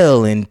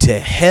jail and to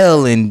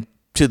hell and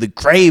to the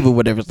grave or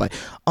whatever. It's like,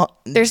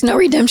 there's no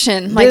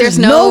redemption. Like, there's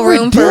no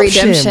room for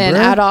redemption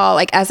at all.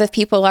 Like, as if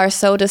people are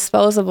so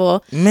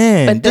disposable.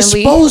 Man, but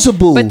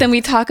disposable. But then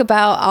we talk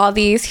about all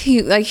these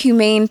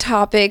humane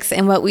topics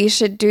and what we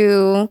should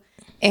do.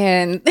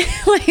 And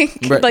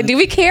like, do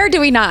we care?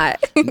 Do we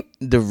not?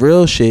 The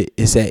real shit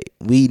is that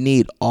we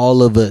need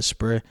all of us,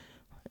 bro.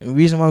 The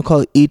reason why we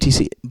call it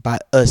ETC by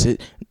us,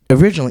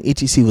 originally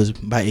ETC was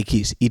by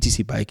Akis.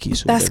 ETC by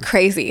Akis. That's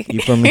crazy. You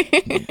feel me?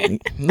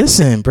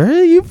 Listen, bro,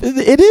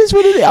 it is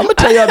what it is. I'm gonna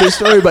tell y'all this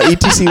story about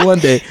ETC one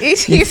day.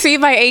 ETC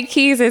by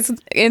Akis is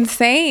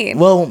insane.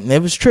 Well, it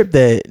was Tripp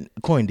that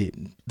coined it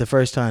the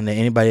first time that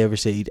anybody ever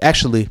said.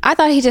 Actually, I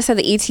thought he just said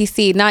the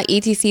ETC, not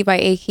ETC by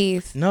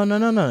Akis. No.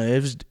 It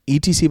was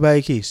ETC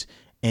by Akis,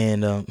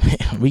 and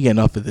we getting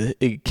off of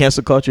the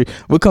cancel culture.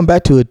 We'll come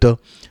back to it though.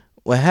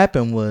 What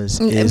happened was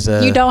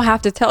you don't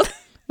have to tell.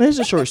 It's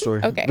a short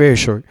story. Okay. Very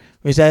short.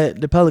 We was at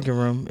the Pelican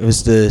Room. It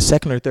was the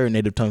second or third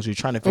Native Tongues. We were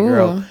trying to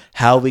figure out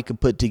how we could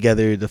put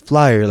together the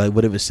flyer, like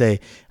what it would say.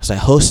 It's like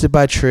hosted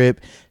by Tripp,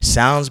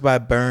 sounds by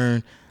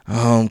Burn,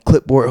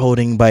 clipboard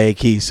holding by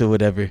Akis or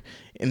whatever.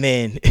 And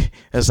then it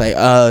was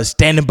like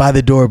standing by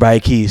the door by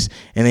Akis.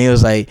 And then it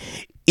was like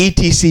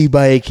ETC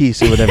by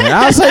Akis or whatever. And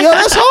I was like, yo,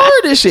 that's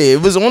hard as shit.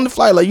 It was on the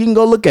flyer. Like, you can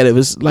go look at it. It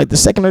was like the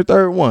second or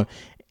third one.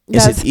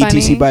 It's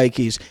ETC by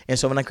Akis. And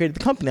so when I created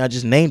the company, I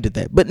just named it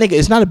that. But nigga,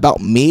 it's not about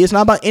me. It's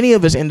not about any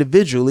of us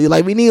individually.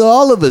 Like, we need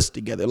all of us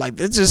together. Like,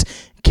 it's just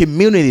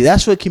community.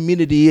 That's what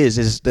community is.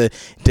 It's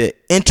the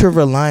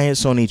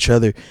inter-reliance on each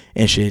other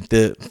and shit.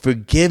 The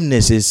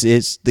forgiveness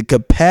it's the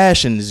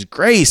compassion, it's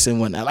grace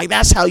and whatnot. Like,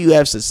 that's how you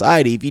have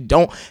society. If you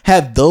don't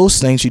have those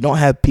things, you don't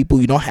have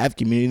people, you don't have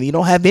community, you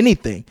don't have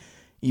anything.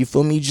 You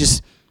feel me? You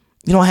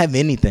don't have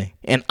anything.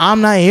 And I'm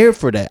not here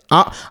for that.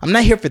 I'm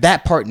not here for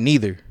that part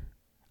neither.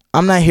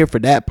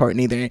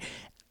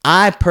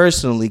 I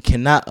personally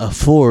cannot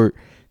afford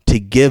to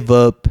give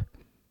up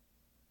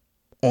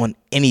on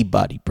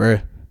anybody,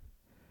 bruh.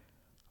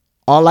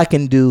 All I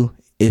can do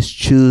is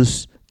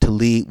choose to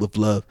lead with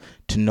love,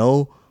 to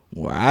know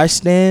where I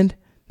stand,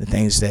 the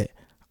things that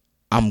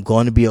I'm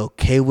going to be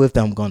okay with,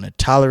 that I'm going to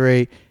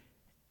tolerate,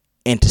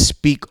 and to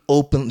speak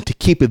open, to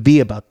keep it V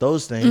about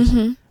those things.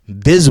 Mm-hmm.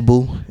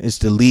 Visible is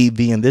to lead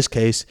V in this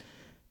case,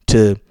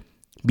 to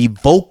be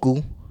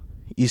vocal.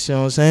 You see what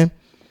I'm saying?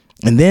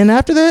 And then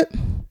after that,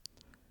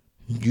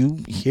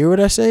 you hear what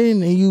I say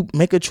and then you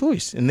make a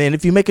choice. And then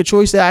if you make a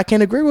choice that I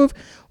can't agree with,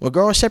 we'll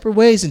go our separate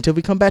ways until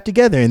we come back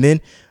together. And then,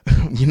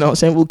 you know what I'm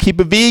saying, we'll keep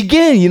it V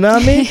again. You know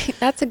what I mean?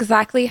 That's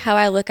exactly how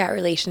I look at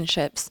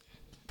relationships,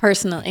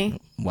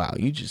 personally. Wow,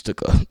 you just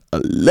took a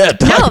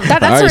left. No,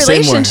 that's a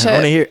relationship. I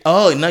want to hear.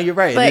 Oh, no, you're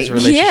right. It is a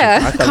relationship. Yeah,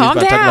 I thought calm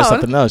you were down. talking about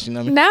something else. You know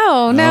what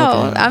I mean?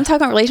 No. Okay. I'm talking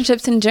about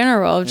relationships in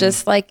general.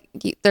 Just like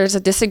there's a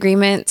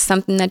disagreement,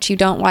 something that you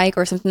don't like,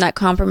 or something that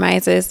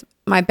compromises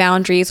my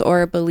boundaries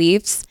or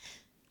beliefs.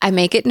 I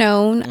make it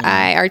known.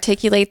 I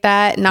articulate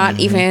that, not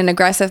even in an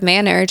aggressive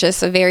manner,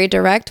 just a very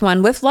direct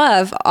one with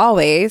love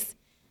always,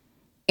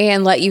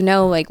 and let you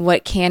know like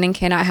what can and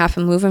cannot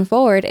happen moving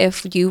forward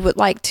if you would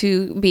like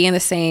to be in the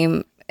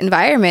same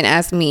environment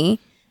as me.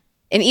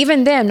 And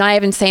even then, not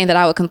even saying that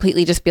I would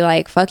completely just be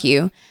like, fuck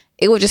you.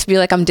 It would just be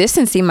like, I'm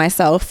distancing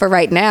myself for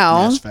right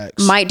now.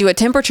 Might do a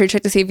temperature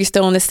check to see if you're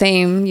still in the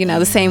same,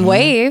 the same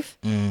wave.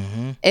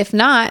 Mm-hmm. If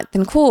not,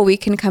 then cool. We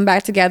can come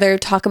back together,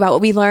 talk about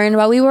what we learned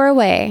while we were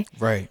away.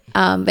 Right.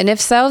 And if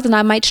so, then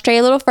I might stray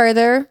a little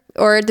further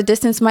or the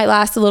distance might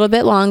last a little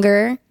bit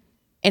longer.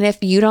 And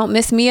if you don't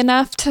miss me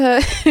enough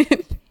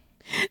to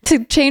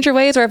to change your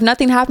ways, or if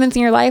nothing happens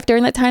in your life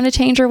during that time to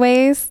change your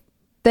ways,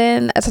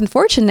 then that's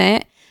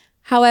unfortunate.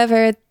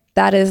 However,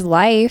 that is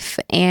life,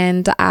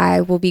 and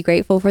I will be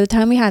grateful for the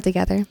time we had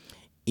together.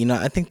 You know,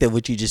 I think that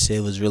what you just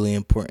said was really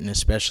important,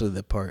 especially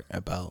the part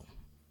about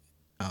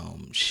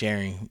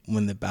sharing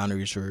when the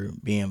boundaries were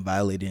being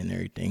violated and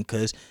everything.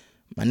 Because,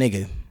 my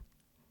nigga,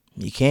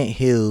 you can't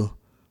heal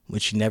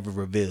what you never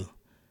reveal.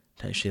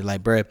 Type shit.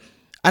 Like, bruh,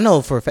 I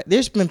know for a fact,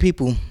 there's been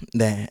people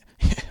that,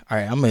 all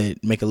right, I'm going to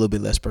make it a little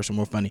bit less personal,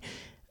 more funny.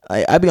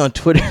 I be on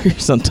Twitter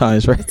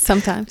sometimes, right?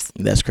 Sometimes.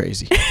 That's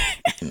crazy.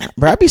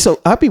 Bro,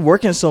 I be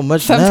working so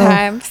much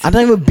sometimes. Now. I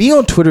don't even be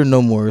on Twitter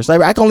no more. It's like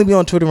I can only be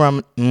on Twitter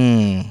when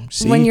I'm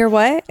see? When you're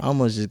what? I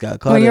almost just got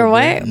caught. When you're up,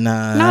 what? Bro.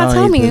 Nah, no, I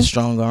tell don't me. put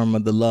strong arm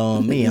of the law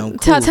on me. I'm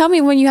cool. Tell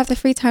me when you have the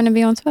free time to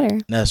be on Twitter.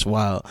 That's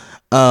wild.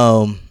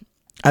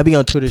 I be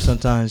on Twitter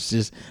sometimes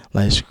just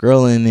like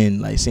scrolling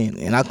and like seeing,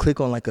 and I'll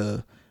click on like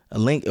a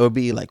link or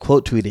be like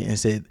quote tweeted and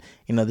said,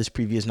 you know, this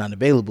preview is not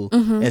available.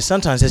 Mm-hmm. And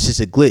sometimes that's just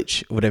a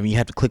glitch or whatever. You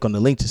have to click on the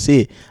link to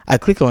see it. I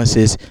click on it,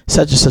 says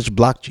such and such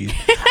blocked you.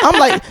 I'm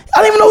like, I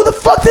don't even know who the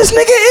fuck this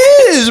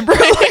nigga is, bro.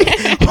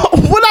 Like,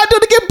 what I do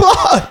to get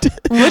blocked?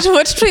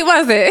 Which tweet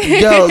was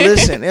it? Yo,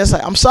 listen, it's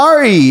like, I'm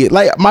sorry.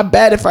 Like, my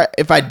bad if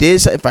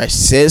I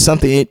said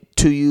something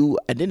to you.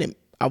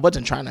 I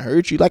wasn't trying to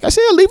hurt you. Like I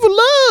said, I leave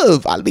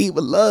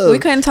with love. We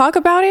couldn't talk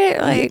about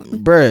it, like,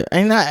 bruh.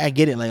 I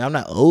get it. Like, I'm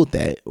not owed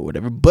that or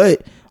whatever.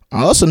 But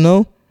I also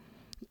know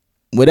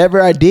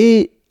whatever I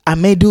did, I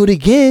may do it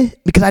again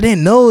because I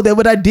didn't know that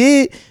what I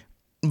did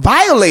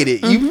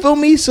violated. Mm-hmm. You feel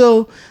me?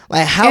 So,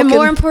 like, how? And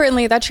more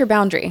importantly, that's your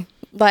boundary.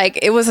 Like,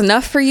 it was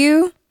enough for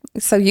you,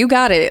 so you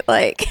got it.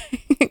 Like,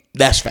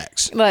 that's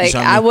facts. Like,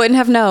 I wouldn't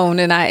have known,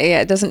 and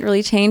it doesn't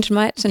really change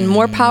much. And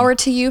more power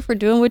to you for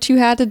doing what you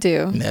had to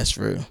do. That's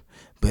true.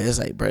 But it's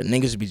like, bro,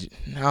 niggas be,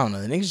 I don't know,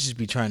 niggas just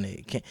be trying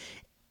to,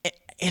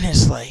 and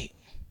it's like,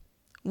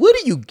 what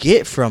do you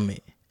get from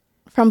it?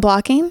 From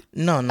blocking?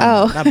 No,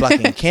 not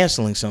blocking,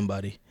 canceling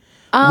somebody.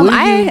 A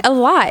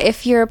lot.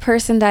 If you're a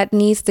person that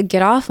needs to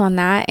get off on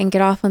that and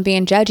get off on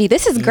being judgy,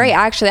 this is great.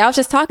 Actually, I was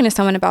just talking to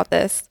someone about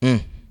this.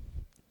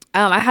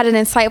 I had an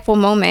insightful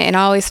moment, and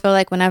I always feel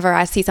like whenever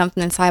I see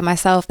something inside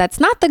myself that's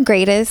not the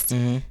greatest,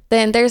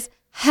 then there's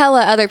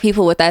hella other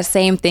people with that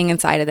same thing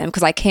inside of them,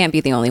 because I can't be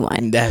the only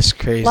one. That's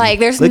crazy. Like,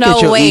 there's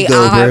no way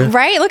ego,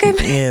 right? Look at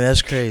me. Yeah,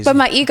 that's crazy. But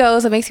my ego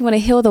is what makes me want to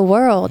heal the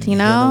world, you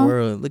know? The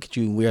world. Look at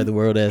you. We are the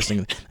world ass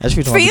thing. That's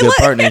what you're talking about,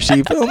 good partnership.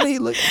 You feel me?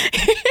 Look.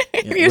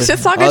 You're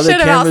just talking shit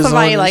about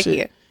somebody like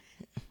you.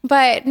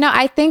 But no,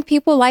 I think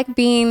people like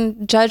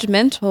being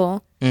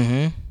judgmental.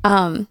 And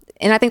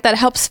I think that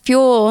helps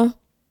fuels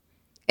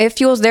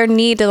their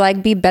need to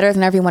like be better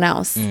than everyone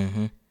else.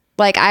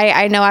 Like,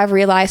 I know I've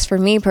realized for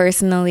me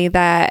personally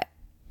that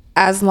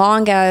as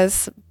long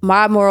as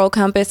my moral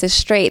compass is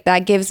straight,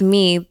 that gives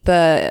me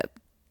the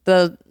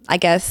I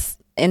guess,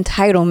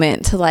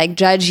 entitlement to like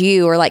judge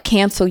you or like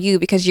cancel you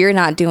because you're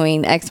not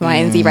doing X, Y,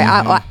 and Z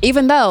right.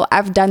 Even though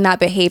I've done that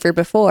behavior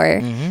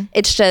before,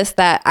 it's just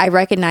that I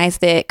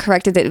recognized it,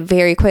 corrected it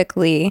very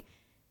quickly,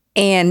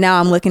 and now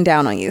I'm looking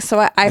down on you.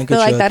 So I feel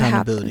like that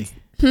happens.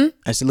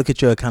 I said, look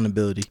at your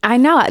accountability. I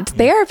know. It's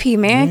therapy,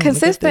 man.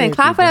 Consistent. Therapy,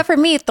 clap it up for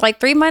me. Like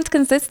 3 months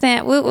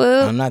consistent. Woo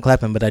woo. I'm not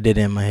clapping, but I did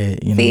it in my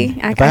head. You know? See,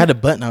 if I had a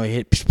button, I would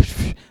hit.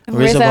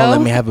 Rizzo won't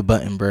let me have a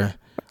button, bro.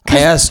 I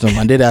asked him.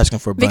 I did ask him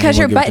for a button. Because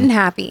you're button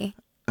happy.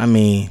 I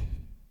mean,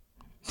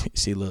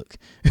 see, look.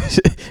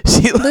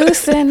 See, look.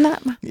 Loosen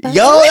up. Yo,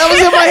 that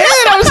was in my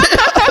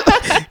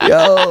head.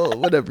 Yo,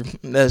 whatever.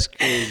 That's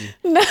crazy.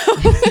 No.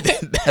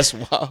 That's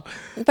wild.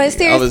 But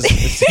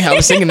seriously. I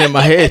was singing in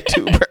my head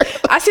too, bro.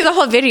 I see the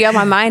whole video in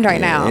my mind right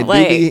now.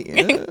 Like,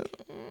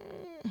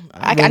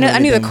 I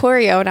knew the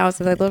choreo when I was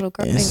a little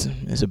girl.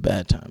 It's a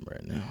bad time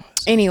right now.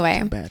 Anyway.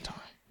 It's a bad time.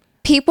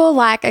 People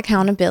lack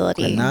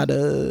accountability.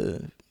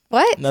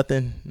 What?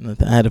 Nothing.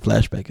 I had a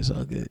flashback. It's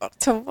all good.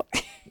 To what?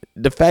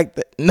 The fact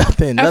that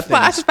nothing.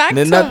 Flashback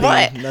to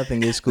what?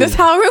 Nothing is cool. That's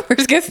how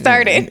rumors get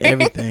started.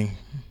 Everything.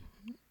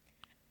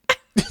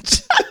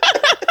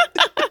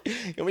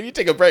 When you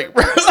take a break,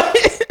 bro.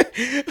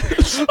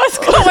 What's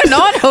going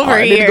on over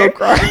here? I need to go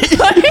cry.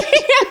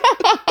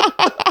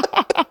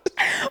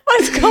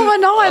 What's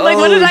going on? Like,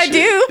 what did I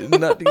do?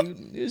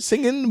 Nothing. You're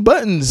singing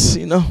buttons,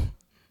 you know.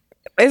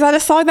 Is that a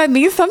song that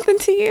means something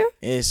to you?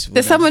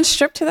 Did someone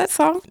strip to that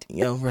song?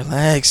 Yo,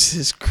 relax.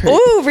 It's crazy.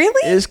 Ooh,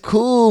 really? It's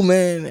cool,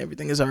 man.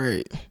 Everything is all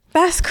right.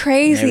 That's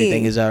crazy.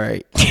 Everything is all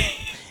right.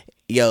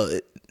 Yo,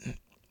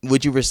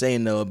 what you were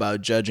saying, though,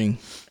 about judging,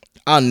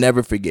 I'll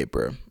never forget,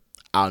 bro.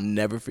 I'll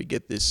never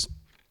forget this.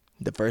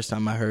 The first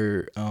time I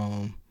heard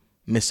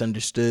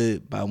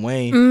Misunderstood by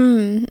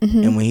Wayne.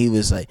 And when he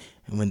was like,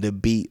 when the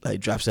beat like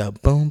drops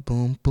out, boom,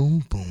 boom,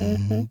 boom, boom,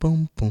 boom,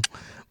 boom, boom,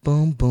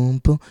 boom, boom,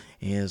 boom.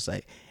 And it was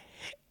like,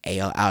 hey,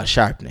 yo, Al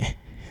Sharpton.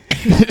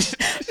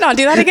 No,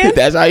 do that again.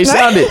 That's how he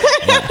sounded.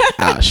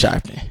 Al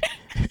Sharpton.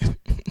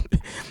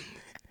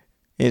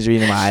 He's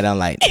reading my I don't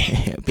like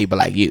people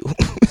like you.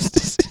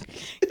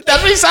 That's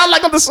That's what he sound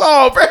like on the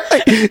song, bro.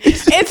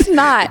 It's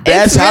not.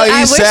 That's how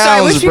he sounds,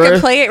 I wish bro. you could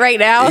play it right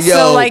now,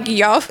 so like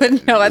y'all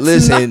would know it's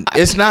listen, not.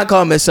 it's not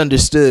called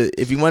Misunderstood.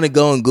 If you want to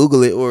go and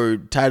Google it or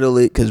title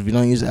it, because we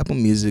don't use Apple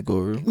Music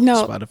or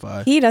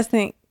Spotify. He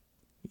doesn't.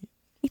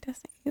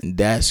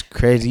 That's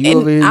crazy.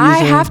 I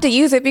have to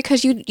use it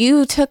because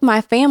you took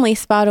my family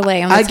spot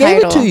away on the title. I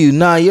gave it to you.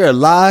 Nah, you're a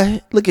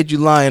lie. Look at you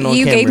lying on camera.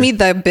 You gave me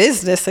the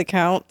business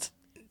account.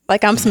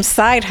 Like I'm some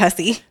side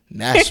hussy.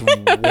 That's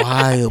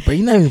wild, bro.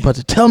 You're not even about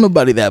to tell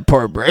nobody that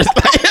part, bro.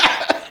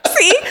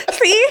 See?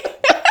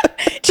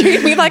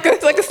 Treat me like a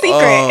secret.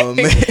 Oh,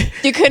 man.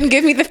 You couldn't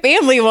give me the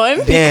family one.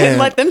 Damn. You couldn't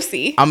let them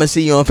see. I'm gonna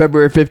see you on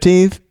February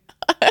 15th.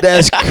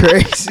 That's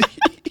crazy.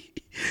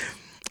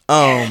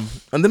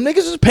 And them niggas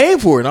is paying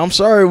for it. I'm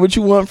sorry, what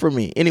you want from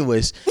me?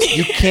 Anyways,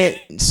 you can't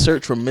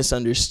search for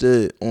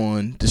Misunderstood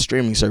on the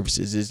streaming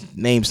services. It's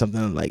named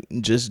something like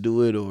Just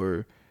Do It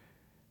or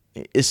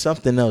it's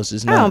something else.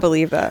 It's not. I don't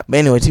believe that. But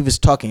anyways, he was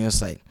talking.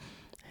 It's like,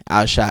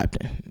 I was shocked.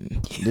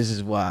 This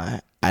is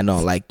why I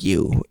don't like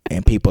you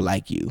and people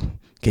like you.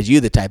 Because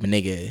you're the type of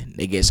nigga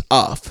that gets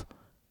off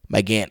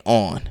by getting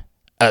on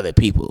other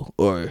people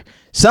or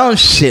some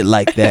shit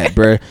like that,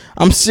 bro.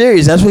 I'm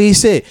serious. That's what he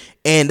said.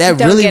 And that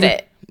don't really... Get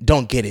it.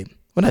 Don't get it.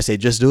 When I say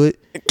just do it.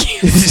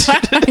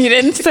 You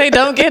didn't say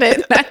don't get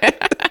it.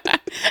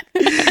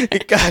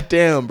 God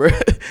damn, bro.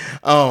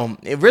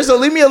 Rizzo,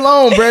 leave me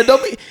alone, bro.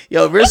 Don't be.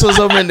 Yo, Rizzo's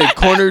over in the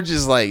corner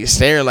just like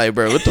staring like,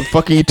 bro, what the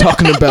fuck are you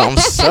talking about? I'm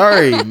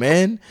sorry,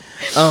 man.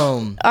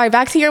 All right,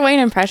 back to your Wayne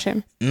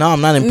impression. No,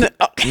 I'm not.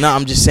 No,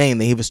 I'm just saying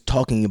that he was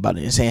talking about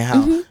it and saying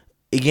how,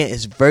 again,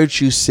 it's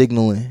virtue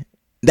signaling.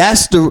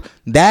 That's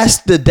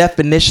the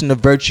definition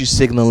of virtue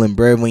signaling,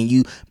 bro. When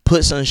you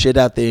put some shit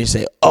out there and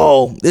say,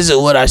 oh, this is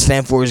what I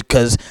stand for is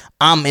because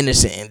I'm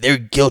innocent and they're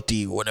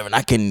guilty or whatever, and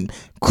I can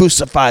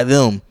crucify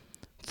them.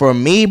 For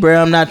me,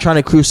 bro, I'm not trying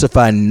to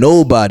crucify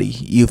nobody.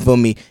 You feel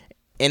me?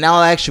 In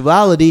all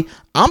actuality,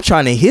 I'm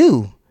trying to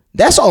heal.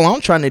 That's all I'm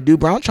trying to do,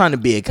 bro. I'm trying to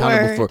be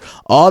accountable for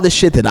all the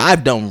shit that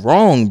I've done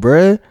wrong,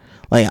 bro.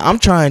 Like, I'm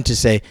trying to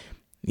say,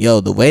 yo,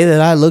 the way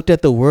that I looked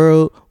at the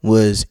world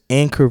was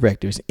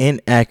incorrect. It was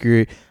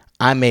inaccurate.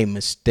 I made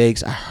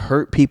mistakes. I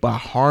hurt people. I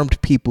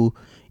harmed people.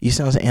 You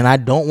see what I'm saying? And I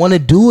don't want to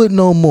do it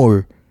no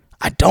more.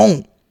 I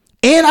don't.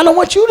 And I don't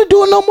want you to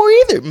do it no more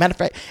either. Matter of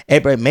fact, hey,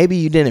 bro, maybe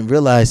you didn't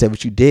realize that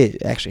what you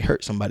did actually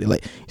hurt somebody.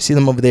 Like, you see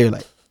them over there,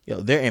 like,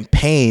 yo, they're in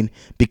pain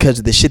because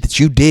of the shit that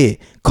you did.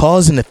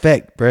 Cause and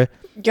effect, bro.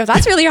 Yo,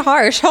 that's really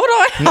harsh. Hold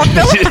on.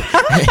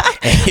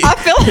 I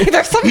feel like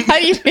there's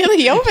somebody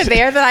really over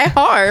there that I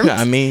harmed.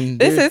 I mean,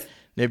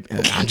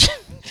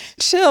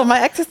 chill. My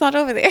ex is not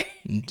over there.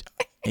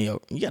 Yo,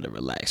 you gotta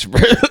relax,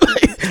 bro.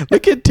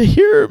 Look at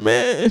Tahir,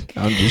 man.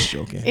 I'm just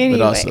joking, anyway.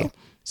 But also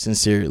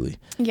sincerely.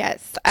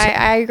 Yes,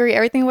 I agree.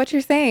 Everything what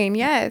you're saying.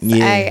 Yes,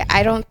 yeah.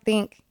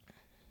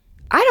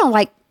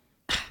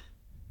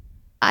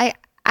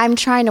 I'm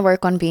trying to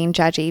work on being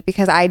judgy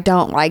because I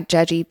don't like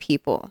judgy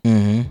people.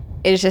 Mm-hmm.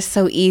 It's just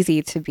so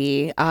easy to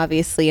be,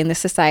 obviously, in this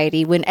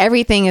society when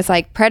everything is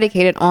like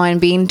predicated on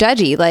being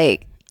judgy.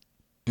 Like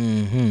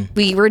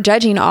we were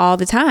judging all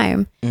the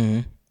time.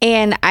 Mm-hmm.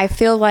 And I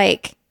feel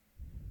like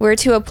we're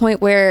to a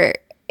point where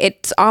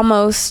it's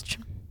almost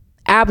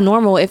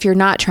abnormal if you're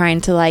not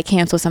trying to like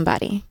cancel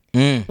somebody.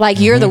 Like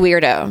you're the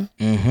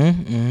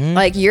weirdo.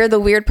 Like you're the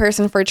weird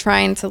person for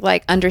trying to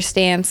like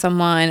understand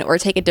someone or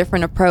take a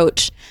different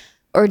approach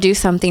or do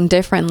something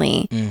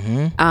differently.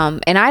 And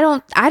I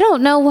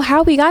don't know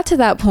how we got to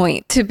that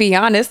point, to be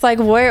honest. Like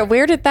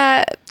where did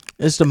that...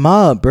 It's the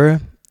mob, bro.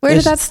 Where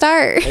did that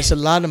start? It's a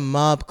lot of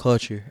mob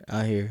culture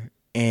out here.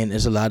 And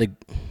it's a lot of...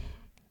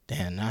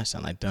 Damn, now I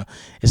sound like dumb.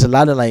 It's a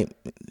lot of like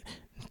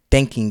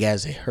thinking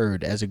as a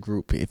herd, as a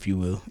group, if you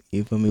will.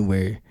 You feel me?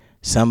 Where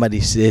somebody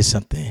says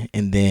something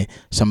and then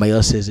somebody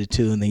else says it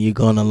too, and then you're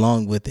going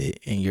along with it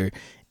and you're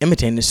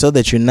imitating it so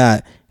that you're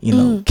not, you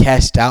know,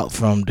 cast out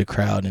from the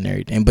crowd and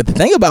everything. But the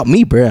thing about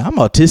me, bro, I'm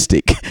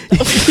autistic.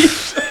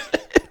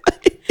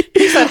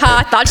 You said,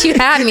 I thought you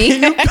had me.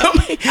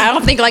 I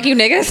don't think like you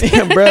niggas.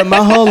 Yeah, bro,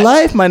 my whole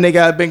life, my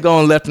nigga, I've been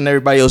going left and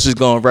everybody else is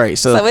going right.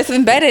 So it's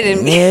embedded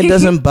in me. Yeah, it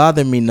doesn't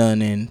bother me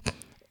none. And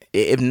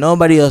if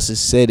nobody else has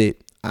said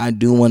it, I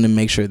do want to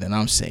make sure that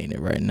I'm saying it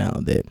right now,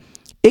 that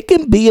it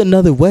can be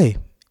another way.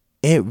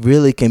 It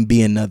really can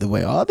be another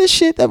way. All this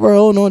shit that we're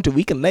holding on to,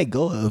 we can let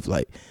go of.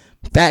 Like,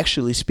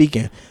 factually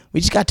speaking,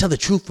 we just got to tell the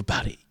truth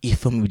about it. You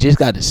feel me? We just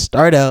got to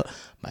start out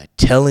by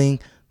telling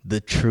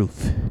the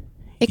truth.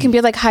 It can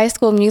be like High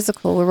School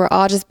Musical where we're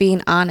all just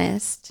being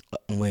honest.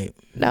 Wait.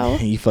 No.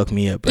 You fucked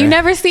me up, bro. You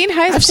never seen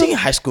High School? I've seen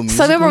High School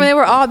Musical. So they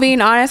were all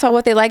being honest about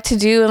what they like to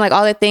do and like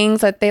all the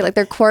things that they like,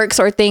 their quirks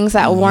or things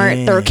that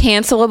weren't, that were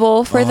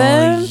cancelable for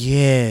them.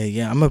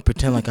 Yeah. I'm going to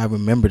pretend like I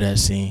remember that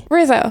scene.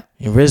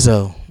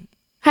 Rizzo.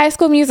 High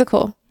School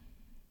Musical.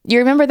 You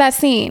remember that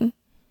scene?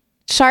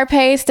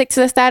 Sharpay, stick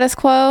to the status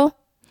quo.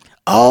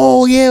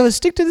 Oh yeah,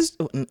 stick to the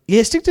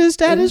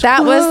status.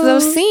 That was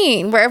the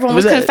scene where everyone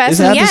was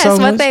confessing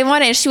what they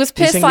wanted. She was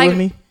pissed,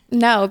 like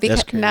no,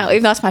 because no,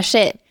 even though it's my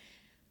shit.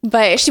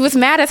 But she was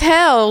mad as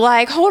hell.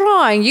 Like, hold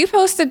on, you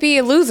supposed to be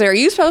a loser.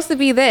 You supposed to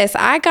be this.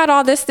 I got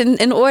all this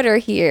in order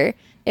here.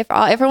 If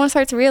everyone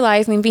starts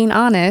realizing and being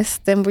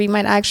honest, then we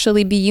might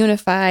actually be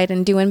unified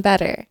and doing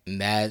better.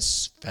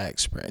 That's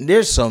facts, bro. And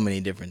there's so many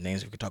different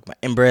things we could talk about.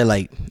 And, bro,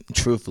 like,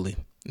 truthfully,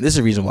 this is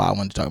the reason why I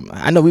wanted to talk about.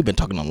 I know we've been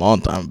talking a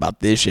long time about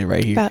this shit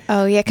right here.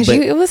 Because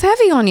it was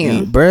heavy on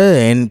you, bro,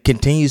 and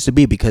continues to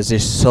be because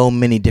there's so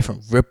many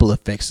different ripple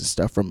effects and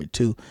stuff from it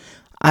too.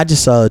 I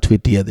just saw a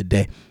tweet the other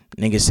day.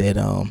 Nigga said,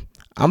 I'm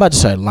about to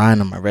start lying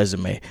on my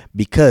resume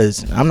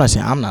because I'm not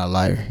saying I'm not a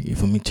liar. You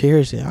feel me?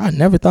 Terry said, I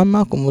never thought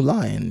Malcolm would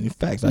lie. And in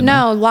fact,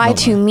 lie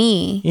to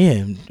me.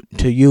 Yeah,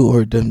 to you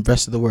or the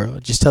rest of the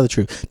world. Just tell the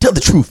truth. Tell the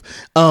truth.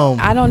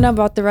 I don't know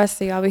about the rest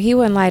of y'all, but he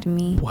wouldn't lie to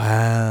me.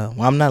 Wow.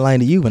 Well, I'm not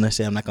lying to you when I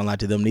say I'm not gonna lie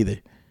to them neither.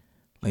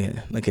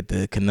 Look at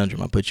the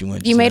conundrum I put you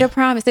in. You made a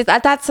promise.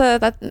 That's a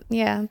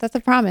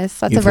promise.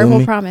 That's a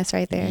verbal promise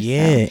right there.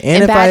 Yeah, so.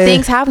 And bad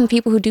things happen to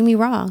people who do me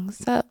wrong.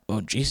 So. Oh,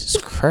 Jesus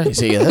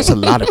Christ! Yeah, that's a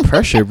lot of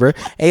pressure, bro.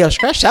 Hey, yo,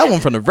 scratch that one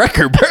from the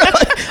record, bro.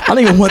 I don't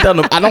even want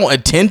that. I don't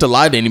intend to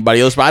lie to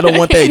anybody else, but I don't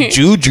want that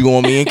juju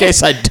on me in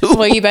case I do.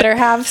 Well, you better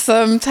have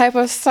some type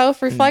of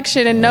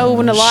self-reflection and know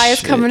when the lie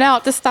is coming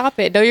out to stop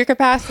it. Know your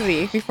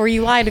capacity before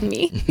you lie to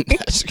me.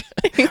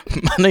 I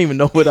don't even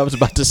know what I was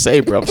about to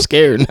say, bro. I'm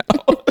scared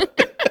now.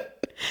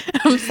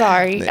 I'm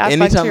sorry.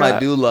 Anytime I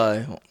do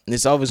lie,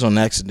 it's always on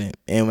accident.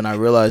 And when I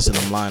realize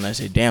that I'm lying, I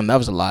say, damn, that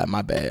was a lie.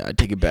 My bad. I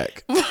take it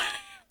back.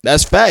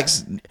 That's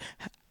facts.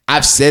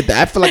 I've said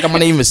that. I feel like I'm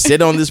going to even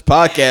sit on this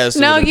podcast.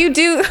 No, you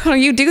do.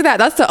 You do that.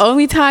 That's the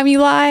only time you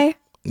lie.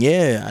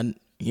 Yeah.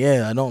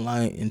 I don't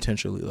lie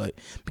intentionally. Like,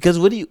 because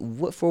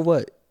for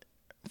what?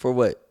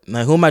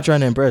 Like, who am I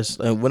trying to impress?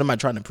 Like, what am I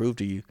trying to prove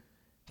to you?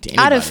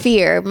 Out of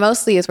fear,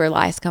 mostly is where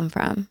lies come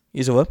from.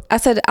 You said what? I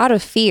said out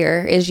of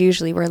fear is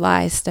usually where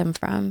lies stem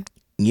from.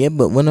 Yeah,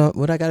 but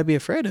what I gotta be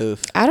afraid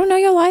of? I don't know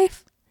your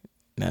life.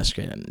 That's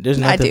great. There's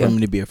nothing for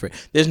me to be afraid.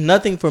 There's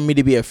nothing for me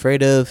to be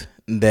afraid of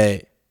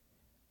that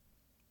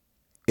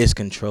is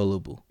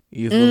controllable.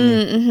 You feel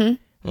me?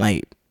 Mm-hmm.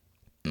 Like,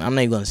 I'm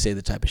not even gonna say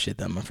the type of shit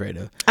that I'm afraid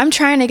of. I'm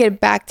trying to get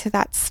back to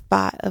that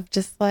spot of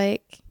just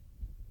like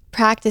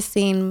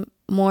practicing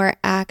more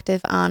active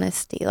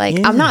honesty. Like,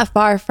 yeah. I'm not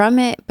far from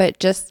it, but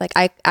just like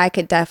I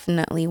could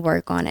definitely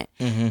work on it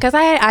because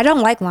I don't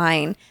like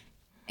lying.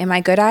 Am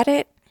I good at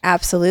it?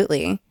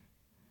 Absolutely.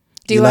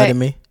 Do you lie to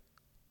me?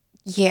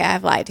 Yeah,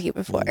 I've lied to you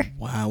before.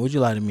 Wow, what'd you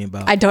lie to me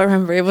about? I don't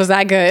remember. It was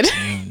that good.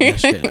 That's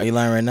shit. Are you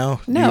lying right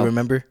now? No. Do you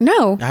remember?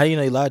 No. How do you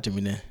know you lied to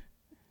me then?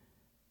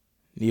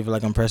 Do you feel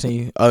like I'm pressing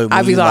you? Oh,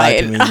 I'd be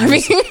lying.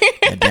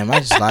 Damn, I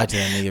just lied to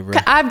that nigga,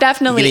 bro. I've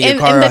definitely in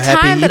the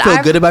time that you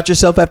feel good about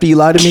yourself after you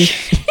lie to me.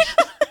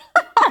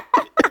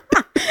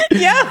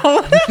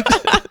 Yo.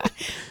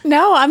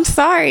 No, I'm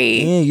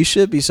sorry. Yeah, you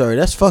should be sorry.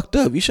 That's fucked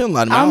up. You shouldn't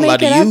lie to me. I don't lie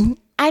to you.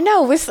 I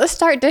know. Let's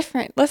start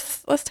different.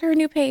 Let's turn a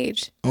new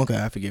page. Okay,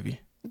 I forgive you.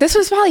 This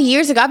was probably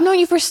years ago. I've known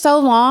you for so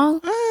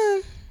long.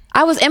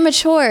 I was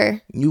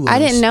immature. I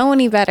didn't know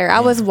any better. I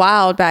was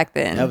wild back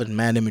then. That was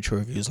mad immature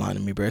if you was lying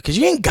to me, bro. Because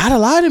you ain't gotta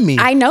lie to me.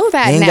 I know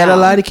that now. You ain't gotta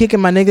lie to Kicking,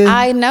 my nigga.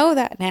 I know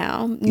that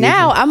now.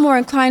 Now I'm more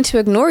inclined to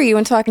ignore you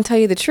until I can tell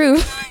you the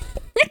truth.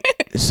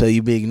 So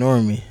you be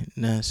ignoring me.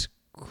 That's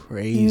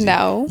crazy.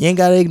 No. You ain't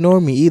gotta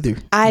ignore me either.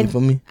 You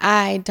feel me?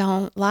 I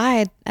don't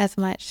lie as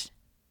much.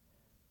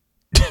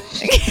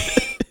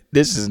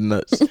 This is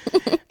nuts.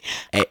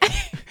 Hey,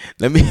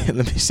 let me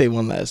say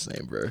one last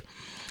thing, bro.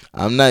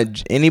 I'm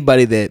not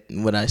anybody that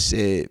what I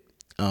said.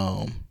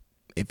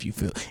 If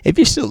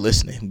you're still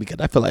listening, because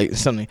I feel like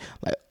something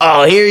like,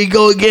 oh, here you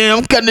go again.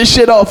 I'm cutting this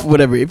shit off, or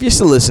whatever. If you're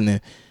still listening,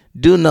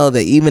 do know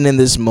that even in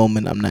this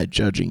moment, I'm not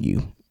judging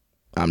you.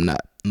 I'm not.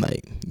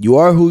 Like, you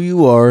are who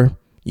you are.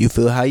 You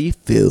feel how you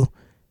feel,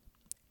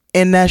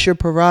 and that's your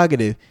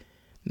prerogative.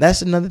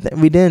 That's another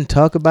thing we didn't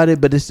talk about it,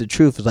 but it's the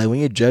truth. It's like when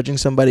you're judging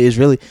somebody, it's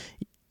really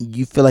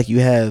you feel like you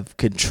have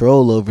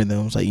control over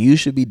them. It's like you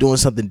should be doing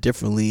something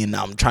differently, and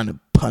I'm trying to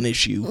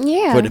punish you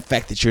for the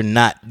fact that you're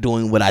not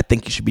doing what I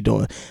think you should be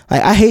doing.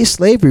 Like, I hate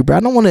slavery, bro. I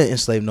don't want to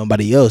enslave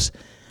nobody else.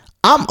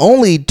 I'm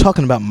only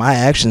talking about my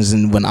actions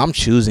and when I'm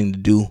choosing to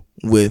do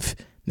with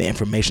the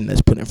information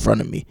that's put in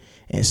front of me.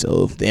 And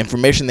so if the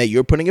information that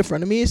you're putting in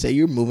front of me is that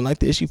you're moving like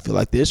this, you feel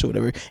like this or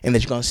whatever, and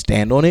that you're going to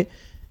stand on it,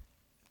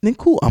 then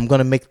cool. I'm going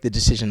to make the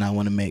decision I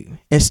want to make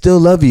and still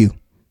love you.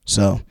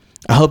 So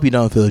I hope you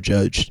don't feel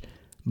judged,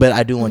 but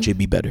I do want you to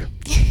be better.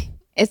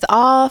 It's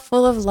all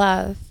full of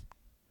love.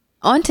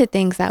 On to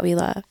things that we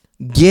love.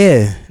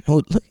 Yeah.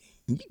 Oh, look,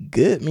 you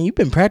good, man. You've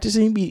been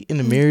practicing. You be in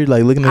the mirror,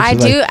 like looking at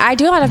I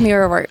do a lot of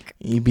mirror work.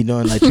 You be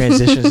doing like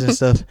transitions and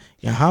stuff.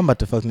 Yeah, how I'm about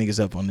to fuck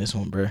niggas up on this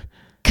one, bro.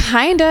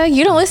 Kinda.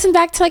 You don't listen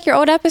back to like your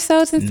old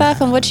episodes and stuff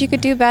and what you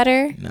could do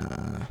better?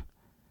 Nah.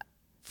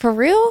 For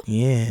real?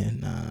 Yeah,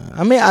 nah.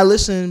 I mean, I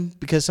listen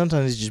because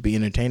sometimes it just be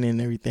entertaining and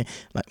everything.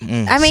 Like,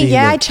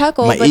 I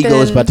chuckle. My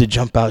ego is about to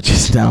jump out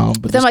just now.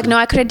 But then I'm like, no,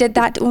 I could have did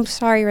that. Oh,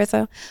 sorry,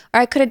 Rizzo.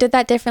 Or I could have did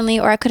that differently.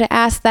 Or I could have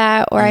asked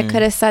that. Or I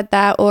could have said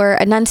that. Or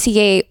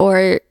enunciate.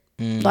 Or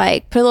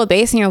like put a little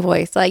bass in your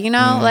voice. Like, you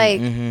know,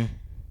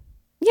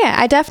 Yeah,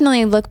 I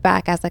definitely look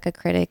back as like a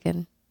critic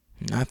and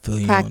I feel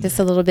you practice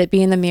a little bit,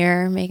 be in the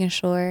mirror, making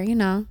sure,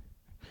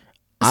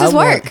 this is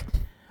work.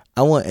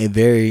 I want a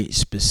very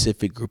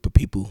specific group of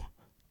people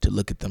to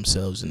look at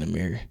themselves in the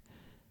mirror.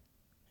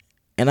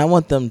 And I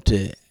want them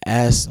to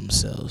ask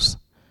themselves,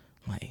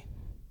 like,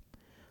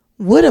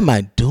 what am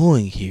I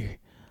doing here?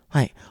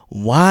 Like,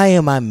 why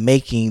am I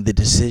making the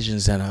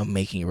decisions that I'm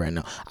making right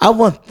now? I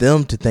want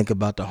them to think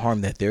about the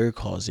harm that they're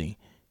causing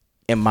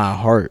in my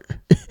heart.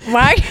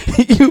 Why?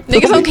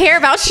 Niggas don't care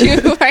about you.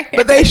 Right?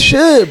 But they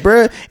should,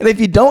 bro. And if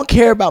you don't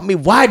care about me,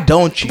 why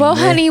don't you? Well,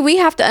 man? honey, we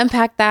have to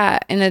unpack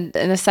that in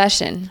a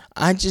session.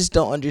 I just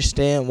don't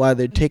understand why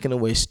they're taking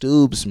away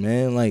Stoops,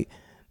 man. Like,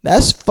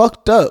 that's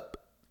fucked up.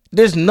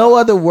 There's no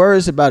other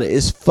words about it.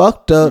 It's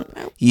fucked up.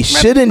 You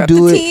shouldn't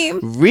do it. Team.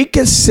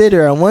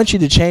 Reconsider. I want you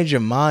to change your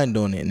mind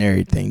on it and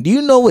everything. Do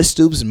you know what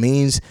Stoops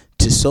means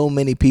to so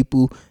many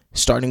people,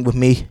 starting with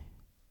me?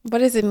 What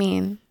does it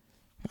mean?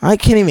 I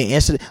can't even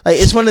answer it. Like,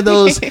 it's one of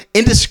those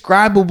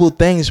indescribable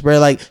things, bro.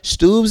 Like,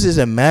 Stoops is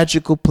a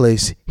magical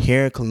place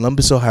here in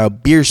Columbus, Ohio.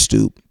 Beer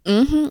Stoop.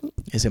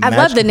 Mm-hmm. I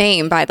love the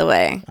name, by the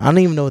way. I don't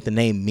even know what the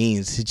name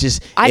means.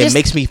 It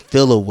makes me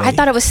feel a way. I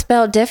thought it was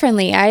spelled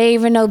differently. I didn't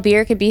even know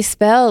beer could be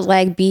spelled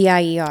like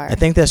B-I-E-R. I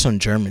think that's some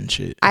German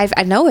shit.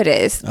 I know it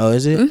is. Oh,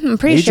 is it? Mm-hmm, I'm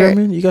pretty sure.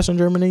 German? You got some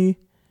German in you?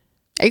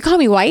 Are you calling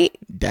me white?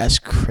 That's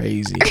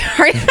crazy.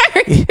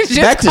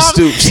 Back to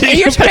Stoops.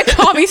 You're trying to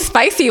call me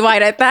spicy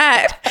white at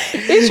that.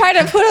 You're trying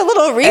to put a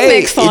little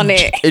remix on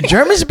it.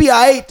 Germans be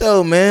aight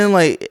though, man.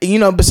 Like,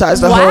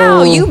 besides the whole...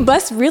 Wow, you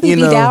must really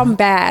be down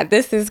bad.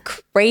 This is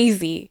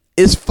crazy.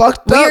 It's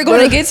fucked up. We are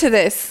going to get to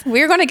this.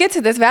 We're going to get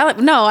to this.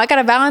 No, I got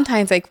a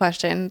Valentine's Day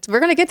question. We're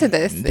going to get to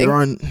this.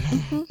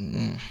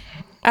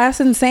 That's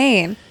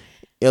insane.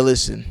 Yo,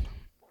 listen.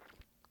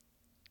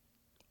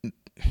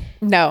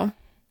 No.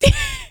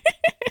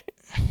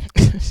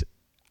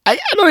 I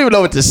don't even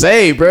know what to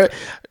say, bro.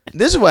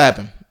 This is what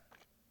happened.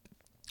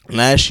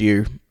 Last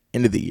year,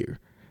 end of the year,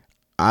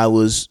 I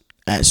was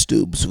at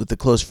Stoops with a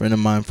close friend of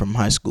mine from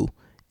high school.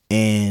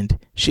 And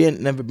she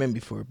had never been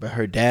before, but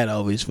her dad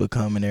always would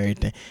come and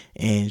everything.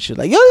 And she was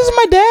like, yo, this is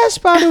my dad's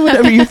spot or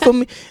whatever. You feel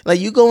me? Like,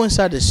 you go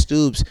inside the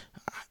Stoops.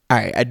 All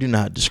right, I do know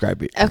how to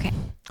describe it. Okay.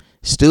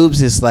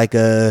 Stoops is like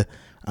a...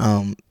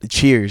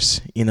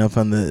 Cheers,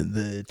 from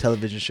the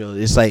television show.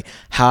 It's like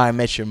How I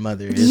Met Your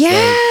Mother. It's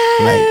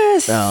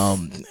yes.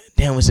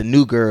 Damn, it's a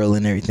New Girl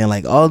and everything.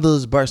 Like all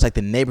those bars, like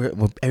the neighborhood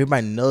where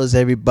everybody knows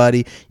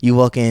everybody. You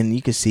walk in,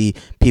 you can see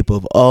people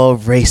of all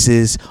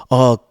races,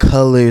 all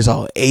colors,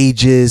 all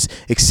ages,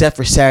 except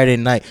for Saturday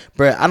night.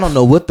 Bruh, I don't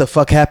know what the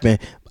fuck happened.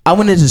 I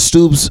went into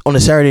Stoops on a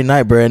Saturday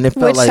night, bro, and it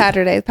felt like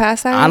Saturday?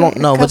 Past Saturday? I don't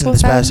know. It wasn't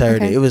this past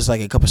Saturday. Okay. It was like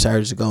a couple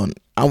Saturdays ago, and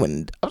I was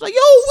like,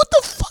 yo, what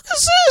the fuck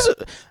is this?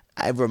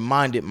 I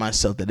reminded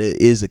myself that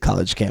it is a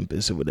college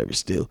campus or whatever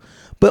still.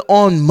 But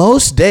on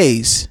most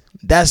days,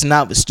 that's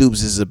not what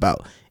Stoops is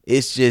about.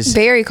 It's just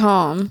very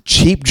calm.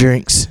 Cheap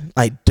drinks,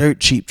 like dirt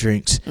cheap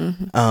drinks.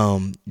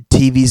 Mm-hmm.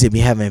 TVs that be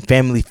having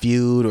Family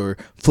Feud or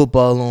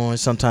football on,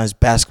 sometimes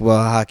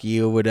basketball, hockey,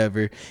 or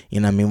whatever. You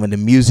know what I mean? When the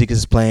music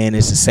is playing,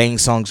 it's the same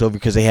songs over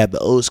because they have the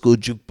old school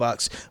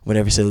jukebox,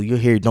 whatever. So you'll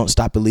hear Don't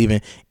Stop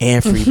Believing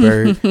and Free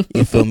Bird.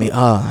 You feel me?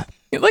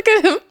 Look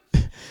at him.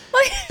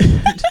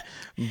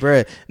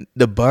 Bruh,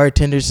 the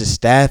bartenders, the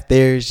staff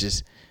there is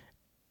just,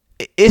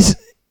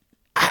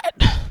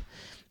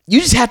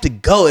 you just have to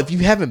go. If you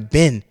haven't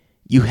been,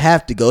 you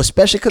have to go,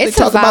 especially because they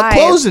talk about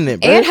closing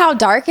it, bro. And how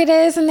dark it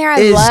is in there.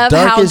 I love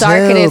how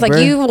dark it is. Like,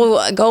 you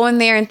will go in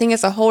there and think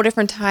it's a whole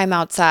different time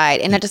outside,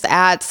 and it just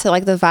adds to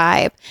like the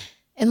vibe.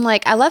 And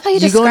like, I love how you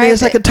described it. You go in there,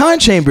 it's like a time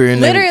chamber.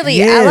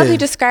 Literally, I love how you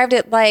described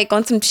it like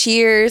on some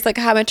Cheers, like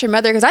How I Met Your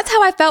Mother, because that's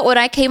how I felt when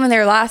I came in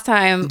there last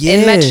time and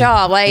met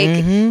y'all. Like,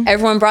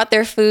 everyone brought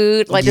their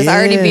food, like there's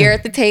already beer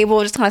at the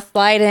table, just kind of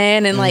slide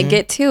in and like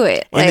get to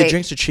it. Like, and the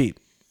drinks are cheap.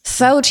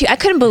 So cheap. I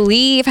couldn't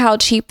believe how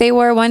cheap they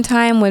were one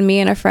time when me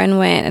and a friend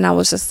went, and I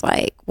was just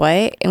like,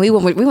 what? And we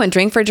went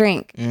drink for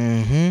drink.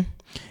 Mm-hmm.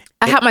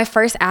 I had my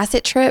first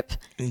acid trip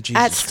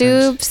at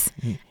Stoops.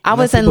 I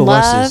was in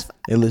love.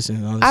 Hey,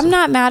 listen, I'm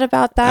not mad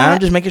about that. I'm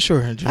just making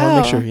sure. Just want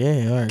to make sure.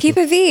 Yeah, all right. Keep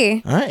it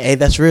V. All right. Hey,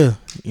 that's real.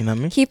 You know what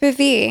I mean? Keep it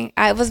V.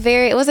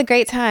 It was a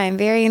great time.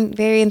 Very,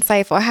 very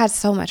insightful. I had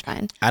so much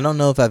fun. I don't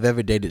know if I've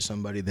ever dated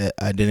somebody that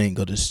I didn't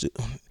go to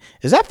Stoops.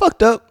 Is that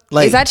fucked up?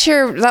 Like, is that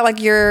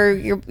like your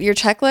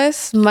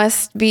checklist?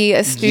 Must be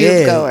a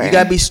Stoops goer. You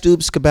gotta be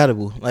Stoops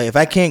compatible. Like, if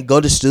I can't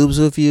go to Stoops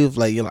with you, if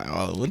like you're like,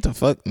 oh, what the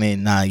fuck,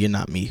 man? Nah, you're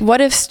not me.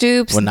 What if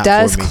Stoops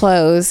does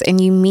close and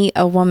you meet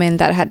a woman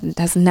that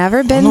has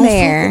never been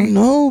there?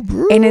 No,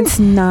 bro. And it's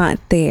not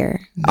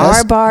there.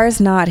 Our bar's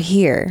not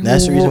here.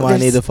 That's the reason why I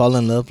need to fall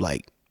in love.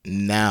 Like,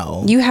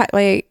 now. You had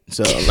like.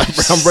 So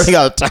like, I'm running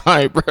out of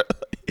time, bro.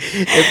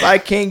 If I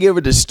can't give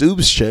her the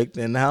Stoops check,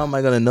 then how am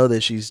I gonna know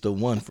that she's the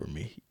one for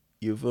me?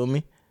 You feel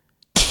me?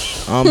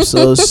 I'm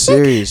so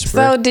serious,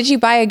 bro. So did you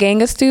buy a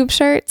gang of Stoops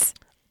shirts?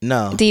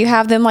 No. Do you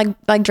have them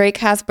like Drake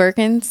has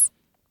Birkins?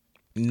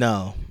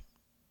 No.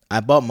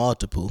 I bought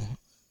multiple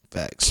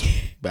facts,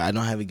 but I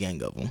don't have a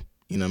gang of them.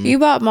 You know what I mean? You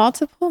bought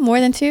multiple, more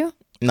than 2?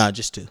 Nah,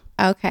 just 2.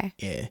 Okay.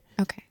 Yeah.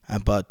 Okay. I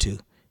bought 2.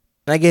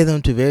 And I gave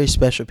them to very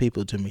special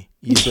people to me.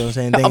 You know what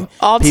I'm saying?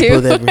 All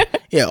people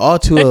 2? All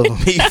 2 of them.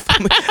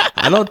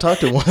 I don't talk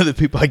to one of the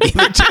people I gave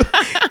it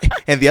to.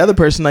 And the other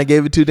person I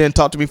gave it to didn't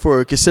talk to me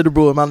for a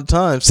considerable amount of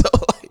time. So,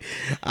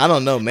 I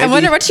don't know. Maybe, I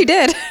wonder what you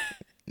did.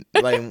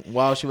 Like,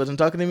 while she wasn't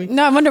talking to me?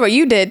 No, I wonder what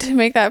you did to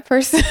make that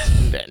person.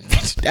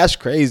 That's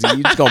crazy.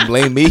 You just gonna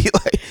blame me?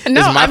 Like,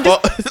 no, it's my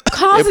fault.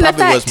 Cause It and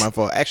probably was effect. my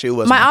fault. Actually, it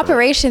was My my fault.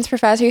 operations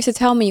professor used to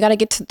tell me you got to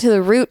get to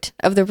the root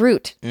of the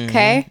root.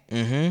 Okay.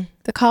 Mm-hmm.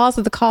 The cause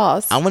of the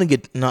cause. I want to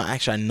get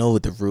actually, I know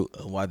what the root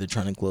of why they're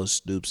trying to close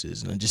Stoops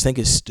is, and I just think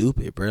it's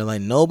stupid, bro.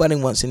 Like, nobody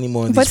wants any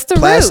more of What's these the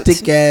plastic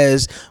root?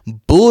 ass,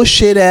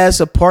 bullshit ass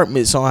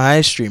apartments on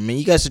High Street, man.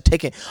 You guys are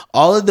taking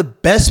all of the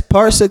best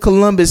parts of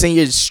Columbus and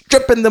you're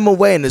stripping them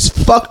away, and it's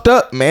fucked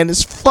up, man.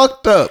 It's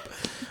fucked up.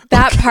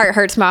 That part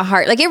hurts my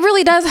heart. Like, it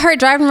really does hurt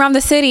driving around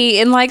the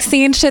city and like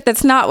seeing shit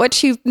that's not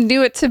what you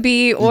knew it to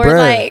be, or Bruh,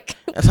 like.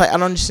 it's like I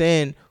don't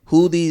understand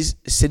who these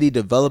city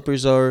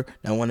developers are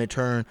that want to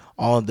turn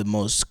all the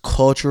most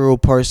cultural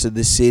parts of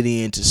the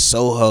city into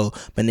Soho,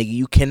 but nigga,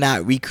 you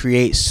cannot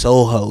recreate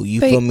Soho.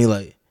 You feel me?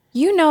 Like,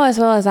 You know as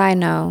well as I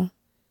know,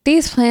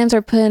 these plans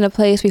were put into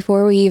place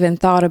before we even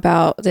thought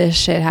about this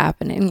shit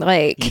happening.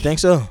 Like, you think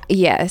so?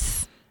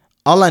 yes.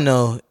 All I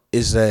know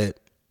is that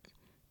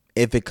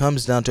if it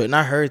comes down to it, and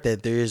I heard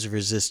that there is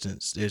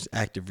resistance, there's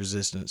active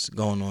resistance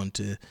going on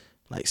to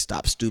like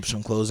stop Stoops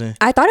from closing.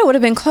 I thought it would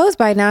have been closed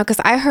by now because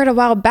I heard a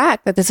while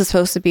back that this is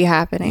supposed to be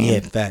happening.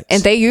 Yeah, facts.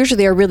 And they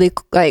usually are really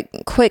like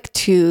quick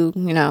to,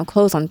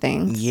 close on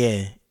things.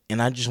 Yeah,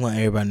 and I just want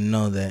everybody to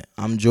know that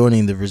I'm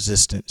joining the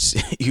resistance.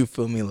 You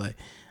feel me? Like,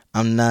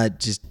 I'm not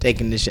just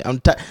taking this shit.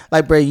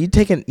 Like, bro, you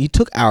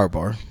took our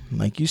bar,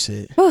 like you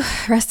said, Whew,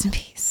 rest in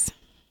peace.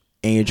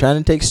 and you're trying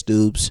to take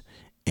Stoops,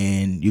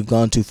 and you've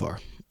gone too far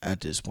at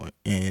this point.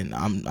 And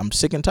I'm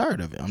sick and tired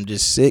of it. I'm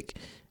just sick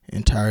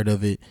and tired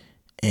of it.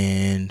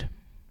 And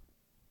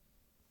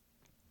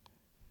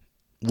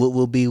what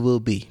will be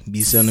will be.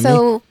 You see what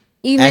I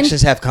mean?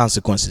 Actions have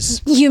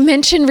consequences. You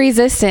mentioned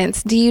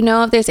resistance. Do you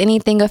know if there's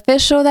anything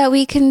official that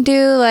we can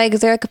do? Like,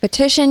 is there like a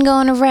petition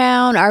going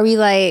around? Are we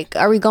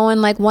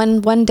going like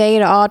one day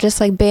to all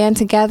just like band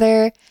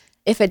together?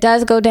 If it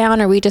does go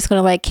down, are we just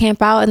gonna like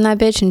camp out in that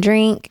bitch and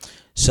drink?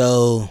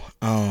 So,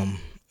 I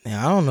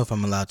don't know if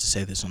I'm allowed to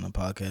say this on the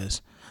podcast,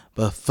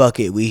 but fuck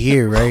it, we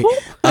here, right?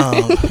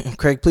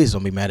 Craig, please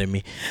don't be mad at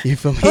me. You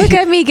feel me? Look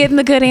at me getting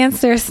the good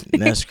answers.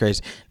 That's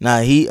crazy.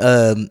 Nah, he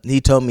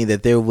told me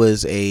that there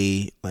was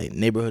a like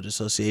neighborhood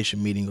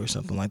association meeting or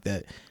something like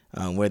that,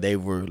 where they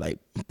were like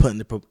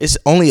putting it's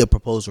only a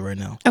proposal right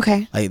now.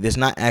 Okay. Like, there's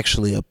not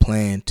actually a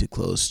plan to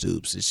close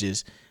Stoops. It's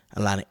just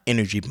a lot of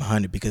energy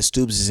behind it because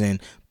Stoops is in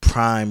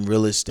prime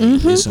real estate.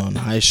 Mm-hmm. It's on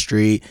High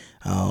Street.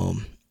 How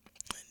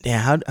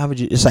would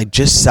you? It's like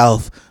just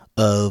south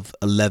of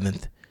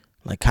 11th.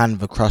 Like kind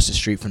of across the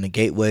street from the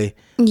Gateway,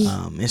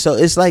 and so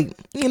it's like,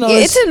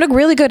 it's in a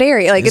really good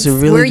area. Like, it's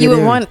really where you would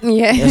area. want.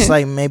 Yeah, it's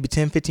like maybe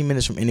 10-15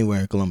 minutes from anywhere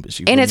in Columbus.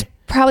 And it's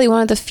probably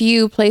one of the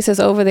few places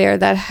over there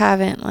that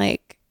haven't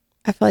like,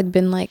 I feel like,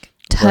 been like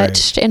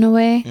touched in a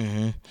way.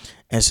 Mm-hmm.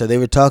 And so they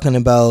were talking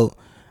about,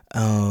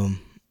 I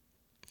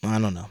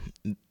don't know.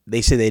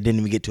 They said they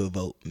didn't even get to a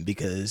vote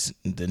because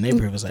the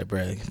neighborhood was like,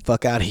 bruh,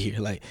 fuck out of here.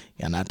 Like,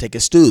 y'all not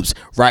taking Stoops.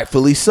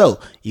 Rightfully so.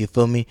 You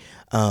feel me?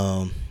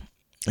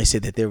 They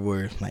said that there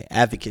were like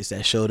advocates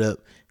that showed up.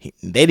 They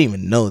didn't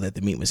even know that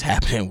the meeting was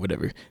happening or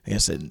whatever. They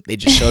said they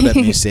just showed up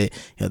and said,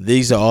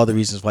 these are all the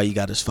reasons why you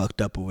got us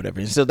fucked up or whatever.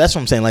 And so that's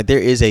what I'm saying. Like, there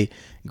is a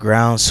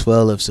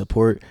groundswell of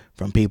support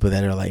from people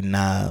that are like,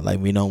 nah,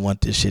 like, we don't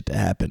want this shit to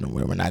happen,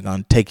 or we're not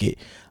gonna take it.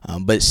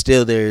 But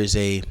still, there is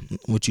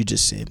what you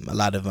just said, a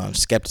lot of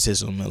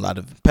skepticism, a lot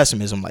of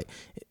pessimism, like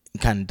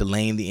kind of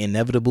delaying the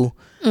inevitable.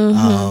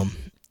 Mm-hmm.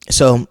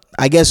 So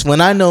I guess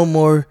when I know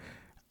more,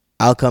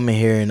 I'll come in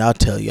here and I'll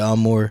tell y'all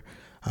more.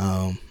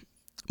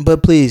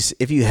 But please,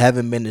 if you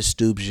haven't been to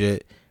Stoops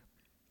yet,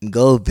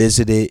 go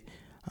visit it.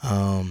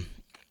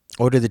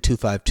 Order the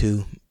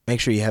 252. Make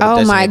sure you have a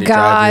designated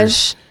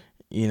gosh.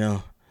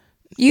 driver.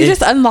 You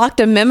just unlocked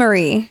a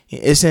memory.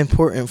 It's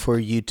important for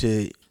you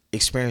to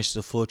experience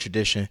the full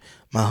tradition.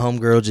 My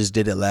homegirl just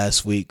did it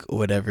last week or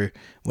whatever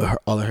with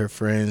all of her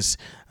friends.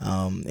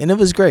 And it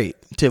was great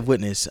to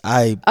witness.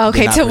 I'm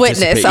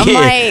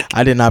like,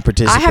 I did not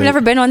participate. I have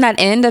never been on that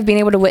end of being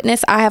able to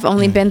witness. I have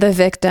only been the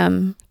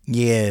victim.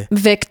 Yeah.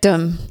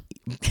 Victim.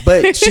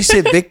 But she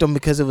said victim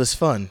because it was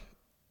fun.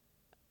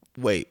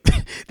 Wait,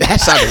 that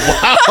sounded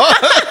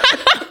wild.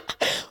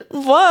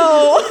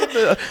 Whoa.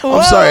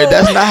 I'm sorry.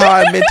 That's not how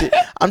I meant it.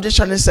 I'm just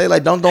trying to say,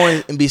 like, don't go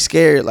in and be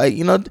scared. Like,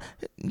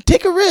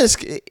 take a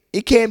risk.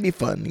 It can be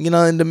fun,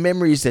 and the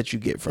memories that you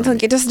get from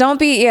it. Just don't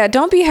be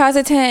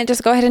hesitant.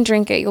 Just go ahead and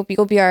drink it. You'll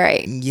be all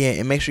right. Yeah,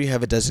 and make sure you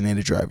have a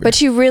designated driver. But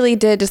you really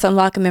did just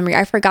unlock a memory.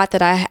 I forgot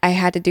that I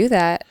had to do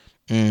that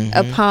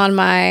upon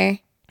my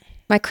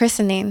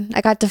christening. I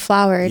got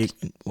deflowered.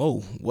 Whoa,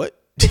 what?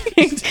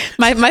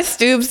 my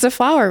Stoops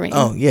deflower me.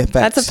 Oh, yeah,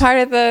 facts. That's a part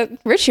of the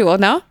ritual,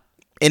 no?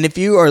 And if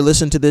you are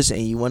listening to this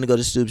and you want to go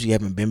to Stoops, you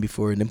haven't been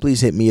before, then please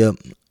hit me up.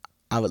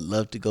 I would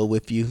love to go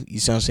with you. You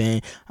see what I'm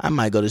saying? I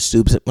might go to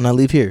Stoops when I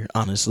leave here,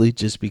 honestly,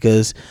 just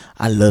because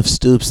I love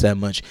Stoops that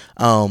much.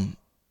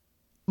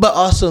 But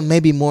also,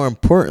 maybe more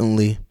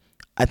importantly,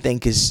 I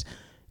think it's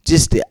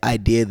just the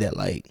idea that,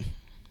 like,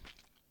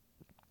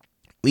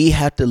 we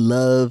have to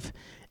love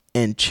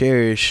and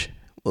cherish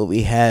what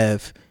we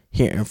have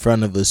here in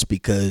front of us,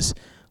 because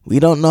we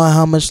don't know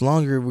how much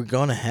longer we're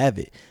going to have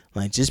it.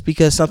 Like, just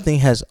because something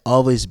has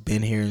always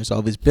been here and it's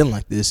always been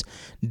like this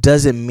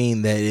doesn't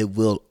mean that it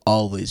will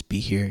always be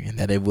here and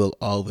that it will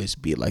always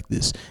be like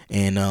this.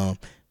 And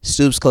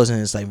Stoops closing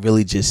is like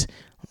really just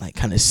like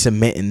kind of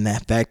cementing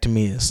that fact to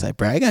me. It's like,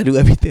 bro, I gotta do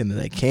everything that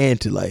I can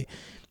to like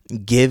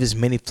give as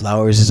many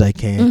flowers as I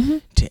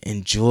can, to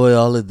enjoy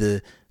all of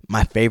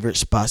my favorite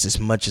spots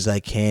as much as I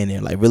can,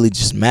 and like really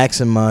just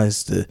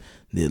maximize the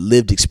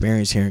lived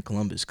experience here in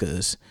Columbus.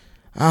 Cause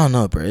I don't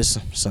know, bro, it's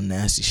some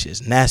nasty shit.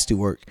 It's nasty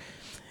work.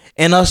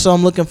 And also,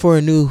 I'm looking for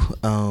a new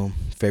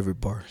favorite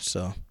bar.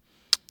 So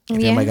if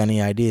anybody got any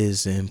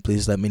ideas, then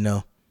please let me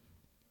know.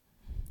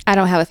 I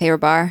don't have a favorite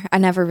bar. I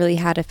never really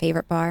had a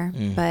favorite bar,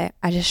 but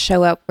I just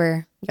show up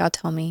where y'all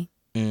tell me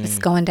it's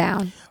going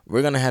down.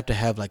 We're going to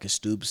have like a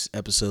Stoops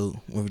episode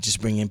where we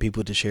just bring in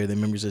people to share their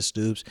memories of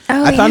Stoops.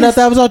 Oh, I found out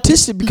that I was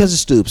autistic because of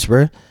Stoops,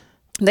 bro.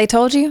 They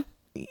told you?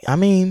 I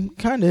mean,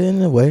 kind of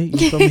in a way.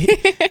 You feel me?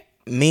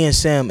 Me and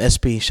Sam,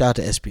 SP, shout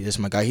out to SP, that's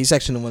my guy. He's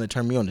actually the one that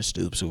turned me on to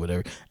Stoops or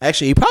whatever.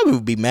 Actually, he probably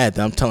would be mad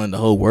that I'm telling the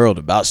whole world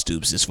about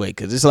Stoops this way,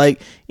 because it's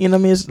like, you know what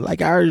I mean? It's like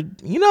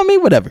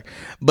whatever.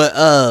 But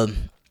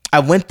I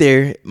went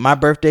there. My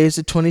birthday is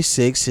the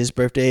 26th. His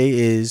birthday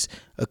is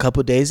a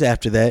couple days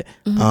after that.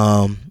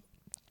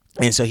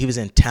 And so he was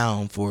in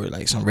town for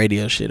like some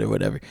radio shit or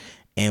whatever.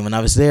 And when I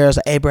was there, I was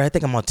like, hey, bro, I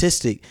think I'm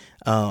autistic.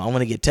 I want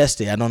to get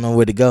tested. I don't know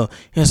where to go.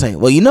 He was like,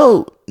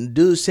 well,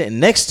 dude sitting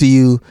next to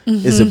you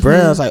is a bro.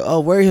 I was like, oh,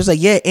 where? He was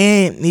like, yeah,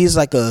 and he's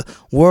like a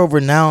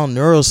world-renowned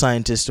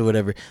neuroscientist or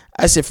whatever.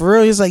 I said, for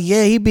real? He's like,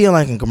 yeah, he be in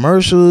like in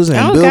commercials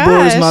and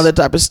billboards and all that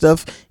type of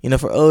stuff,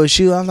 for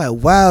OSU. I'm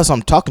like, wow. So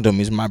I'm talking to him.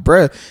 He's my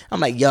bro. I'm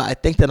like, yo, I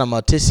think that I'm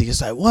autistic.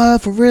 He's like,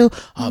 what? For real?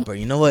 Oh, bro,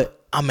 you know what?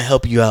 I'm going to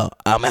help you out.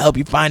 I'm going to help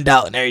you find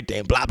out and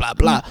everything, blah, blah,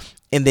 blah.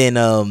 And then,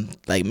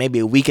 like maybe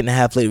a week and a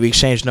half later, we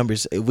exchanged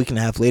numbers. A week and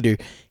a half later,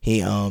 he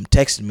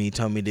texted me,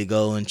 told me to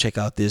go and check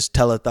out this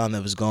telethon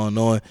that was going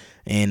on,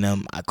 and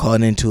I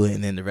called into it,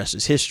 and then the rest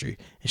is history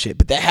and shit.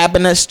 But that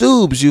happened at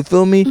Stoops. You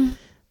feel me?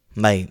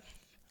 Like,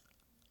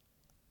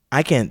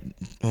 I can't.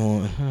 I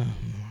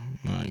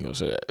ain't gonna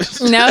say that.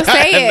 No,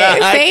 say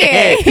it.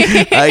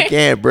 Say it. I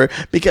can't, bro.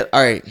 Because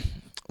all right,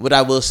 what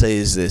I will say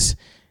is this: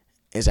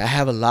 is I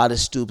have a lot of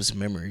Stoops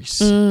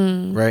memories,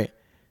 right?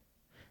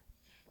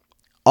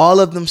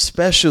 All of them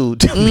special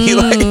to me.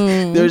 Like,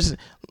 there's,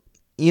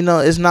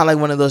 it's not like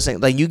one of those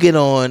things. Like, you get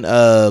on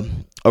a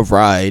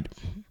ride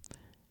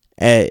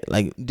at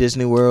like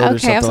Disney World or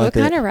something like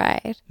that. What kind of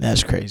ride?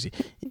 That's crazy.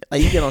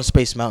 Like, you get on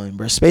Space Mountain,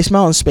 bro. Space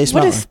Mountain.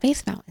 What is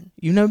Space Mountain?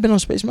 You've never been on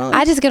Space Mountain?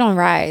 I just get on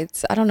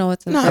rides. I don't know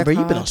what's in there. Nah, bro,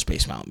 you've been on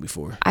Space Mountain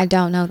before. I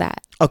don't know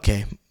that.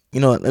 Okay. You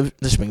know what?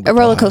 Let's bring it back. A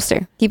roller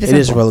coaster. Keep it simple. It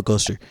is a roller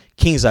coaster.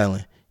 Kings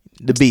Island.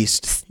 The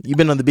Beast. You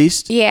been on the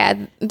Beast?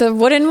 Yeah, the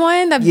wooden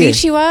one that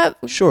beats you up.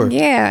 Sure.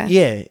 Yeah.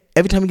 Yeah.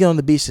 Every time you get on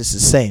the Beast, it's the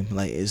same.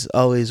 Like, it's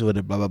always with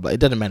a blah blah blah. It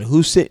doesn't matter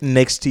who's sitting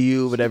next to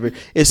you, whatever.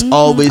 It's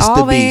always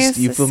the Beast.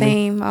 You feel me?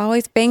 Same.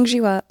 Always bangs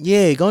you up.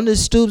 Yeah. Going to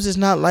Stoops is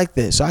not like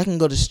that. So I can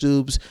go to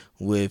Stoops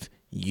with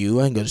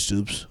you. I can go to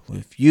Stoops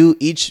with you.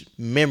 Each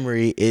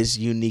memory is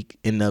unique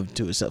enough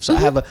to itself. So I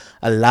have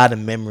a lot of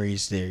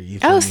memories there. You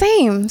feel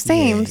me?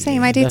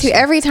 Same. I do too.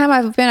 Every time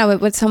I've been, I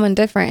went with someone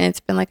different, and it's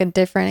been like a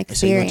different experience.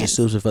 So you went to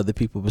Stoops with other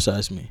people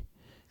besides me?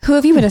 Who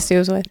have you been to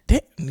Stoops with?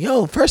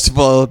 Yo, first of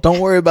all, don't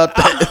worry about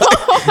that.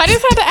 I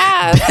just had to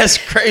ask. That's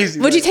crazy.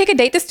 Would you take a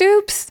date to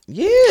Stoops?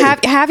 Yeah.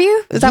 Have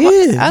you? Is that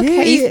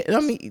okay. Yeah. I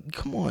mean,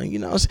 come on,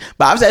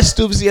 But I was at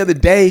Stoops the other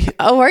day.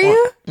 Oh, were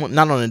you?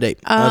 Not on a date.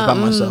 I was by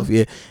myself,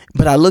 yeah.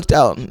 But I looked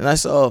out and I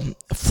saw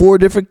 4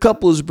 different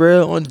couples,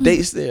 bro, on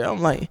dates there.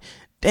 I'm like,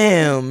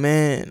 damn,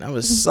 man. I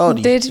was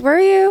salty. Were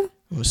you?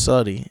 I was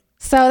salty.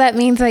 So that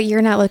means that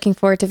you're not looking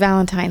forward to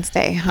Valentine's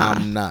Day, huh?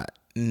 I'm not.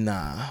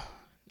 Nah,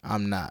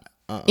 I'm not.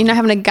 You're not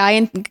having a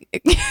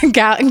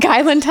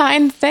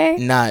Valentine's Day?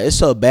 Nah, it's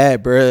so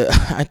bad, bro.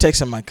 I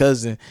texted my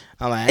cousin.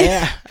 I'm like,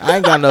 I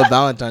ain't got no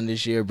Valentine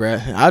this year, bro.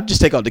 I'll just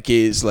take all the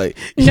kids. Like,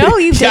 no,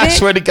 you didn't. I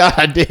swear to God,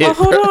 I did. Well,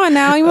 hold on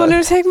now. You want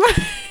her to take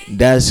mine?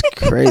 That's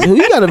crazy. Who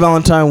you got a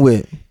Valentine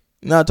with?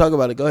 No, talk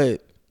about it. Go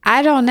ahead.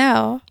 I don't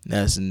know.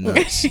 That's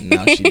nuts.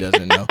 No, she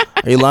doesn't know.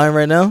 Are you lying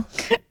right now?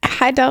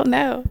 I don't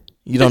know.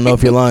 You don't know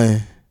if you're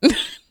lying?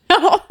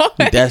 No.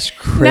 That's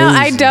crazy. No,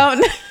 I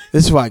don't.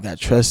 This is why I got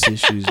trust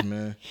issues,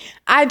 man.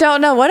 I don't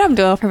know what I'm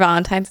doing for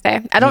Valentine's Day.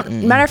 I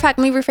don't. Matter of fact,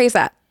 let me rephrase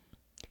that.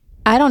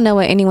 I don't know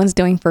what anyone's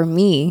doing for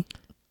me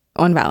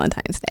on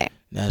Valentine's Day.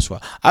 That's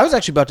why I was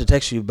actually about to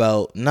text you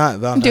about not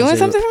Valentine's doing Day.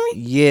 something for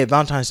me. Yeah,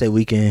 Valentine's Day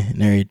weekend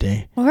and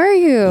everything. Where are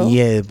you?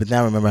 Yeah, but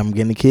now remember I'm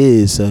getting the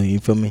kids, so you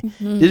feel me?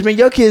 Just bring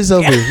your kids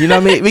over. You know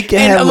what I mean? We can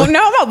have. No, I'm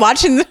not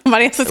watching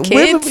somebody else's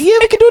kids.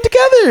 We can do it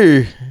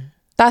together.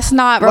 That's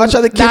not. Watch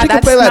other kids. We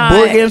can play like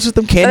board games with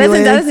them.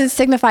 Candyland. That doesn't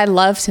signify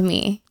love to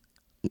me.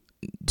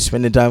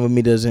 Spending time with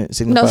me doesn't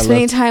signify love. No,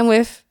 spending time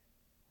with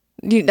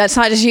you. That's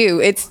not just you.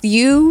 It's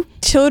you,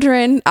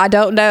 children. I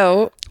don't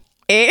know.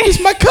 It's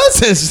my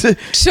cousins.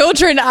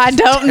 Children I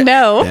don't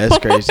know. That's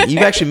crazy.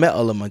 You've actually met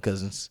all of my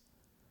cousins.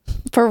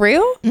 For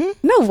real?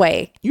 Mm-hmm. No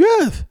way. You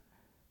have.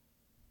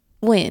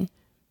 When?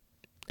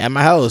 At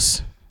my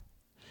house.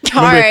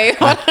 All right.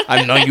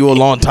 I've known you a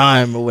long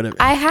time or whatever.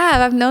 I have.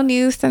 I've known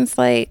you since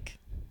like.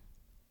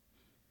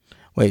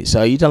 Wait, so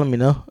are you telling me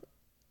no?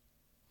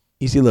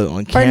 You see, look,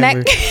 on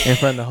camera, in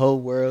front of the whole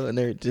world, and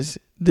they're just.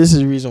 This is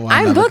the reason why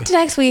I'm booked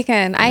next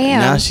weekend. I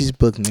am. Now she's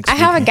booked next weekend.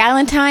 I have a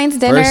Galentine's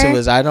dinner. First it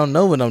was, I don't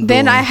know what I'm doing.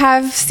 Then I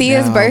have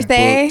Sia's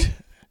birthday.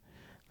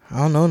 I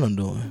don't know what I'm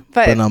doing.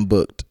 But I'm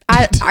booked.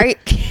 All right.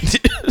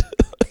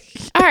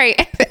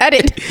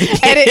 Edit.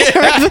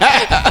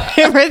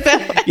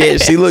 Yeah,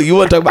 see, look, you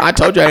want to talk about, I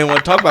told you I didn't want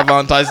to talk about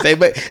Valentine's Day,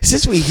 but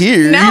since we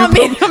here, now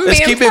let's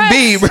keep it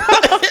B, bro.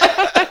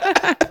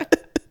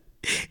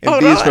 And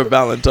B is for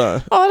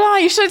Valentine. Hold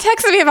on, you should have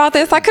texted me about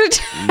this. I could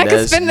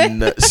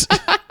spend this.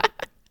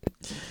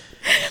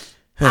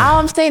 All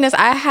I'm saying is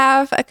I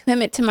have a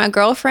commitment to my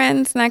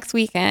girlfriends next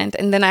weekend,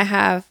 and then I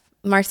have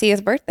Marcia's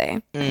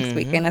birthday next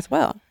weekend as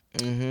well.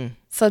 Mm-hmm.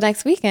 So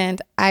next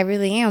weekend, I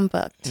really am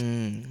booked.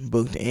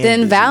 Booked. And then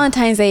busy.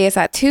 Valentine's Day is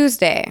at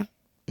Tuesday.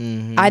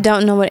 Mm-hmm. I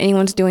don't know what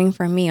anyone's doing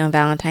for me on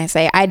Valentine's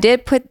Day. I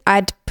put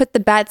the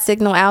bat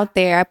signal out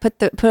there. I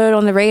put it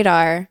on the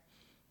radar.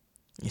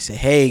 You say,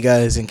 hey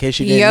guys, in case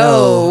you didn't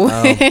know,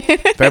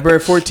 February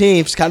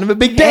 14th is kind of a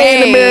big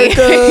day in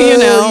America. You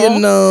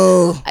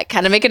know, I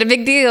kind of make it a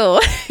big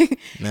deal.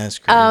 That's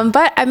crazy.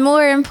 But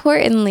more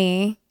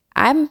importantly,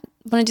 I want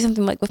to do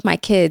something like with my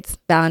kids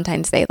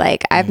Valentine's Day.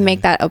 Like I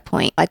make that a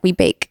point. Like we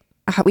baked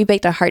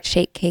a heart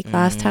shaped cake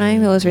last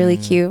time. It was really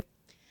cute.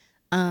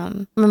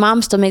 My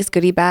mom still makes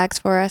goodie bags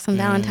for us on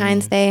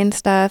Valentine's Day and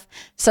stuff.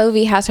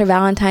 Sophie has her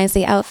Valentine's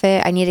Day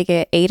outfit. I need to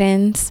get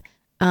Aiden's.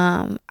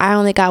 I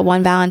only got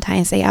one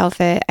Valentine's Day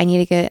outfit. I need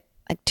to get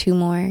like 2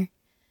 more.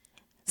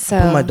 So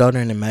I put my daughter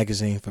in the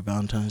magazine for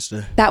Valentine's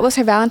Day. That was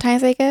her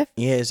Valentine's Day gift?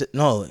 Yeah,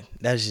 no,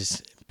 that's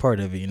just part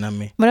of it, you know what I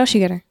mean? What else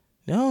you get her?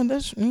 No,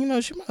 that's,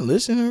 she might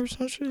listen or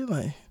some shit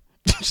like.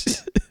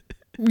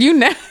 You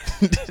know.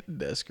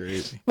 That's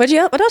crazy. What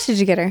else did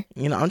you get her?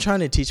 I'm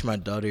trying to teach my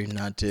daughter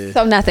not to.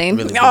 So nothing.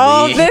 Really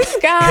this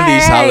guy.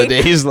 These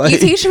holidays, like. You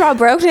teach her about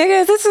broke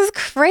niggas? This is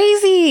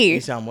crazy.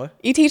 You sound what?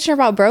 You teach her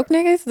about broke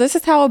niggas? This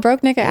is how a broke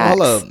nigga acts.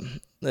 Hold up.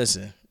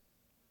 Listen.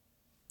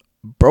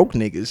 Broke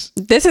niggas.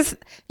 This is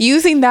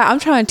using that. I'm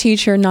trying to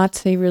teach her not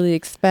to really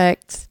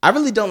expect. I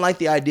really don't like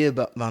the idea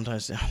about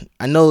Valentine's Day.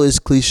 I know it's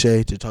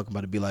cliche to talk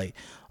about it, be like,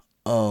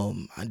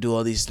 I do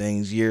all these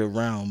things year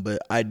round,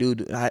 but I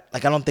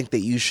don't think that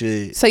you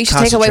should. So you should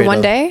take away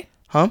one day?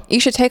 Huh? You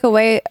should take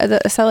away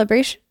a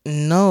celebration?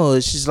 No,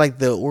 it's just like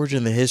the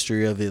origin, the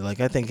history of it. Like,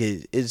 I think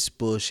it's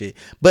bullshit.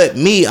 But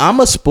me, I'm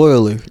a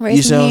spoiler.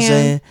 You see what I'm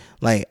saying?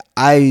 Like,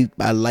 I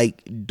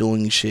like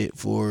doing shit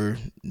for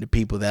the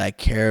people that I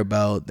care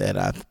about, that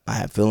I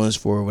have feelings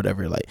for or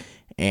whatever. Like,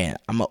 and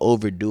I'm an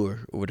overdoer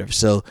or whatever.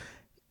 So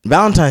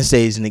Valentine's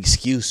Day is an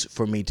excuse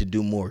for me to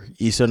do more.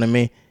 You see what I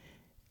mean?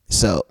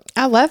 So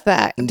I love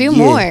that. Do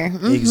more.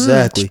 Mm-hmm.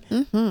 Exactly.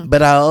 Mm-hmm.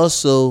 But I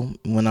also,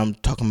 when I'm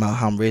talking about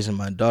how I'm raising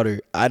my daughter,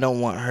 I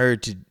don't want her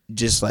to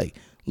just like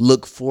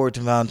look forward to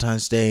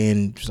Valentine's Day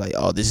and just like,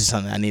 oh, this is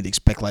something I need to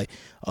expect. Like,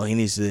 oh, he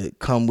needs to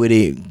come with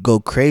it, go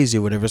crazy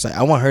or whatever. It's like,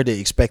 I want her to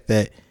expect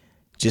that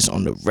just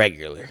on the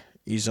regular.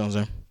 You see what I'm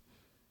saying?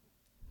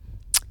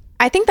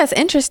 I think that's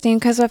interesting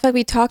because I feel like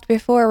we talked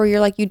before where you're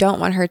like, you don't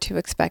want her to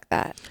expect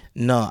that.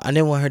 No, I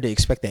didn't want her to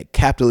expect that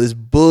capitalist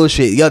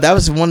bullshit. Yo, that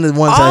was one of the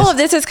ones. All of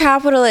this is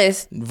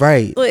capitalist.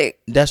 Right. Like,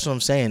 that's what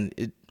I'm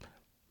saying.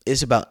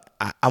 It's about,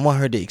 I want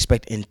her to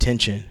expect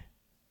intention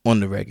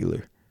on the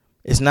regular.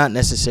 It's not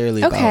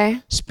necessarily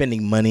about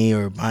spending money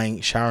or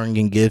showering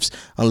in gifts,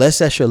 unless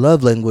that's your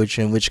love language,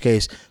 in which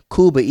case,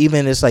 cool. But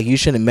even it's like you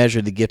shouldn't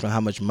measure the gift on how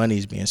much money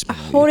is being spent.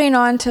 Holding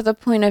on to the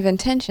point of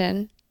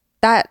intention,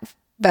 that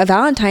a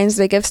Valentine's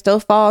Day gift still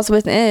falls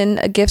within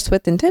a gift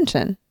with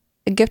intention,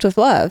 a gift with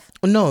love.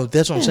 No,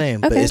 that's what I'm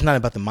saying. But it's not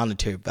about the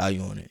monetary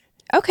value on it.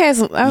 Okay.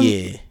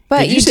 Yeah.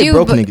 But you said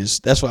broke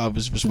niggas. That's why I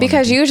was responding.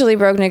 Because usually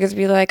broke niggas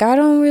be like, I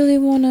don't really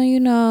want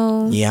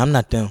to, Yeah, I'm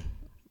not them.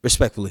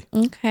 Respectfully.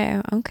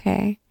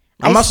 Okay.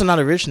 I'm also not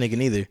a rich nigga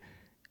neither.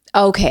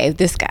 Okay,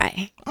 this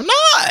guy. I'm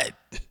not.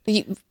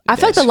 I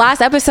feel like the last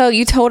episode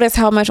you told us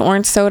how much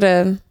orange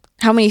soda,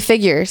 how many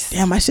figures.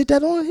 Damn, I said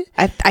that on here?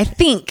 I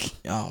think.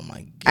 Oh my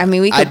God. I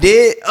mean, we could. I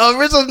did. Oh,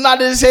 Rizzo's not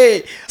in his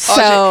head.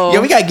 So yeah,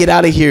 we gotta get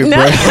out of here,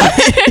 bro.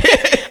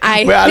 I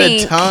We're out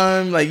of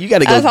time. Like, you got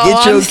to go That's get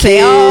all your I'm kids.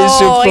 saying. Oh,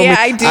 You feel yeah, me?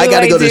 I do, I got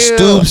to I go to do.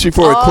 Stoops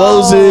before it Oh,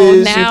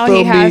 closes. now you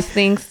he feel has me?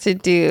 things to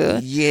do.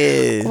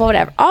 Yeah. Well,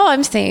 whatever. All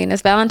I'm saying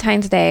is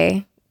Valentine's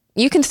Day.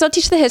 You can still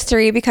teach the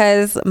history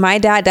because my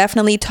dad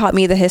definitely taught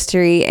me the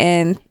history,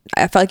 and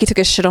I felt like he took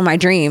a shit on my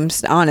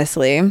dreams,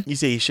 honestly. You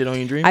say you shit on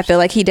your dreams? I feel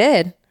like he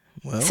did.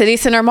 Well. City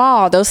Center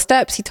Mall, those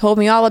steps, he told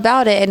me all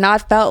about it, and I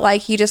felt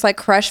like he just like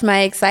crushed my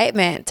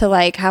excitement to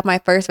like have my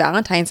first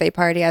Valentine's Day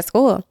party at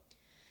school.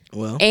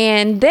 Well.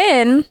 And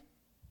then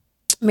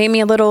made me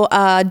a little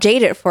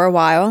jaded for a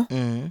while.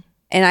 Mm-hmm.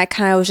 And I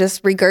kind of was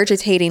just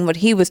regurgitating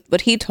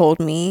what he told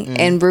me,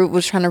 and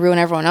was trying to ruin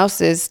everyone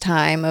else's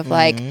time of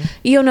like,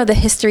 you don't know the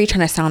history,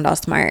 trying to sound all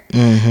smart.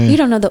 You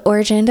don't know the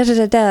origin, da da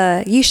da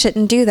da. You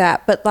shouldn't do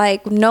that. But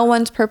like, no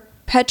one's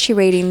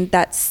perpetuating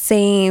that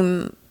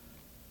same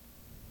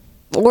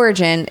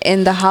origin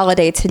in the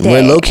holiday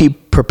today. We're low key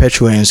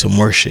perpetuating some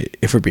worse shit,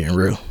 if we're being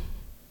real.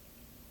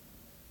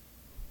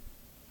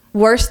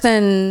 Worse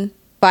than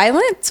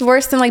violence,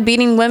 worse than like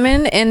beating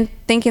women and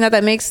thinking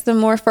that makes them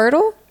more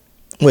fertile.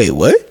 Wait,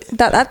 what?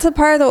 That's a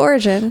part of the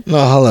origin.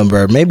 No, hold on,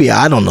 bro. Maybe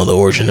I don't know the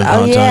origin of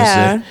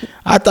Valentine's Day.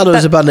 I thought it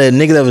was about a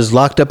nigga that was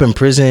locked up in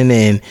prison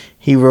and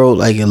he wrote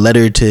like a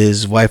letter to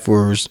his wife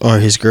or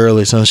his girl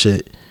or some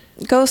shit.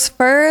 Goes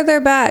further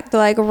back to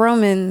like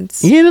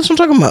Romans. Yeah, that's what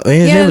I'm talking about.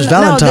 Man, his name was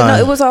Valentine. No,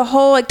 it was a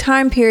whole like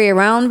time period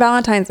around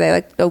Valentine's Day,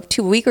 like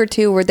a week or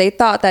two, where they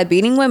thought that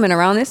beating women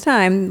around this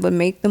time would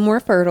make them more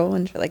fertile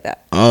and shit like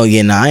that. Oh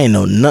yeah, I ain't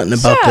know nothing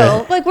about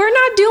that. Like, we're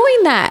not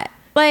doing that.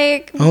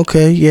 Like,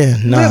 okay, yeah,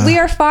 nah. we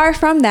are far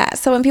from that.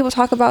 So when people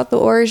talk about the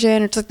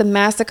origin, it's like the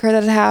massacre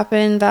that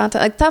happened,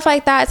 Valentine, like stuff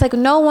like that. It's like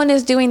no one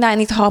is doing that in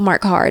these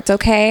Hallmark cards.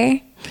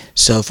 Okay.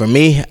 So for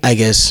me, I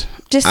guess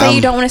just say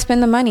you don't want to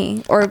spend the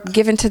money or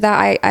give into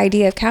that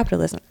idea of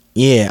capitalism.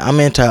 Yeah, I'm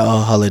anti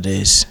all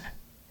holidays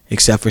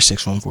except for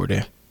 614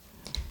 Day.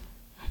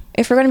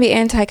 If we're going to be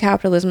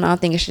anti-capitalism, I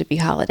don't think it should be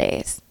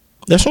holidays.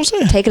 That's what I'm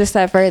saying. Take it a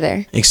step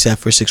further.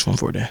 Except for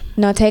 614 Day.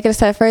 No, take it a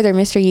step further,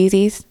 Mr.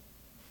 Yeezys.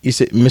 You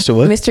said Mr.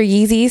 what? Mr.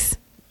 Yeezys.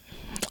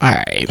 All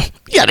right,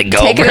 you gotta go.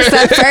 Take it a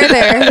step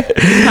further,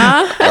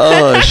 huh?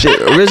 Oh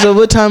shit, Rizzo,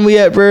 what time we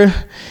at, bro?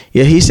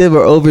 Yeah, he said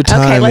we're over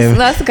time. Okay,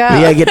 let's go.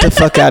 We gotta get the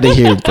fuck out of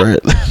here, bro.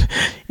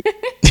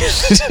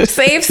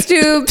 Save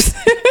Stoops.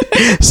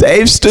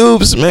 Save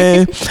Stoops,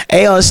 man.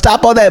 Hey,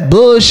 stop all that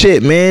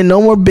bullshit, man.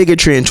 No more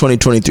bigotry in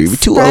 2023. We're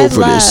too old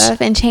for this.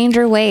 Love and change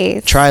your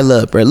ways. Try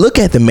love, bro. Look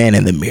at the man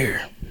in the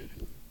mirror.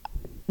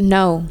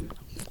 No.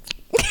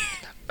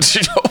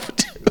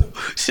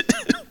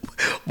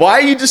 Why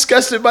are you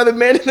disgusted by the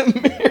man in the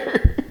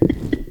mirror?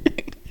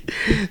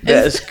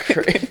 That's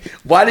crazy.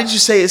 Why did you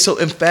say it so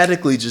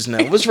emphatically just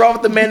now? What's wrong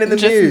with the man in the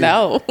mirror?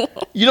 No.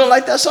 You don't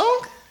like that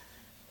song?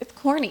 It's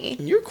corny.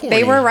 You're corny.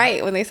 They were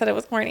right when they said it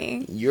was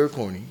corny. You're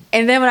corny.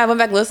 And then when I went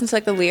back and listened to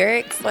like the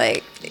lyrics,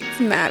 like it's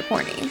mad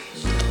corny.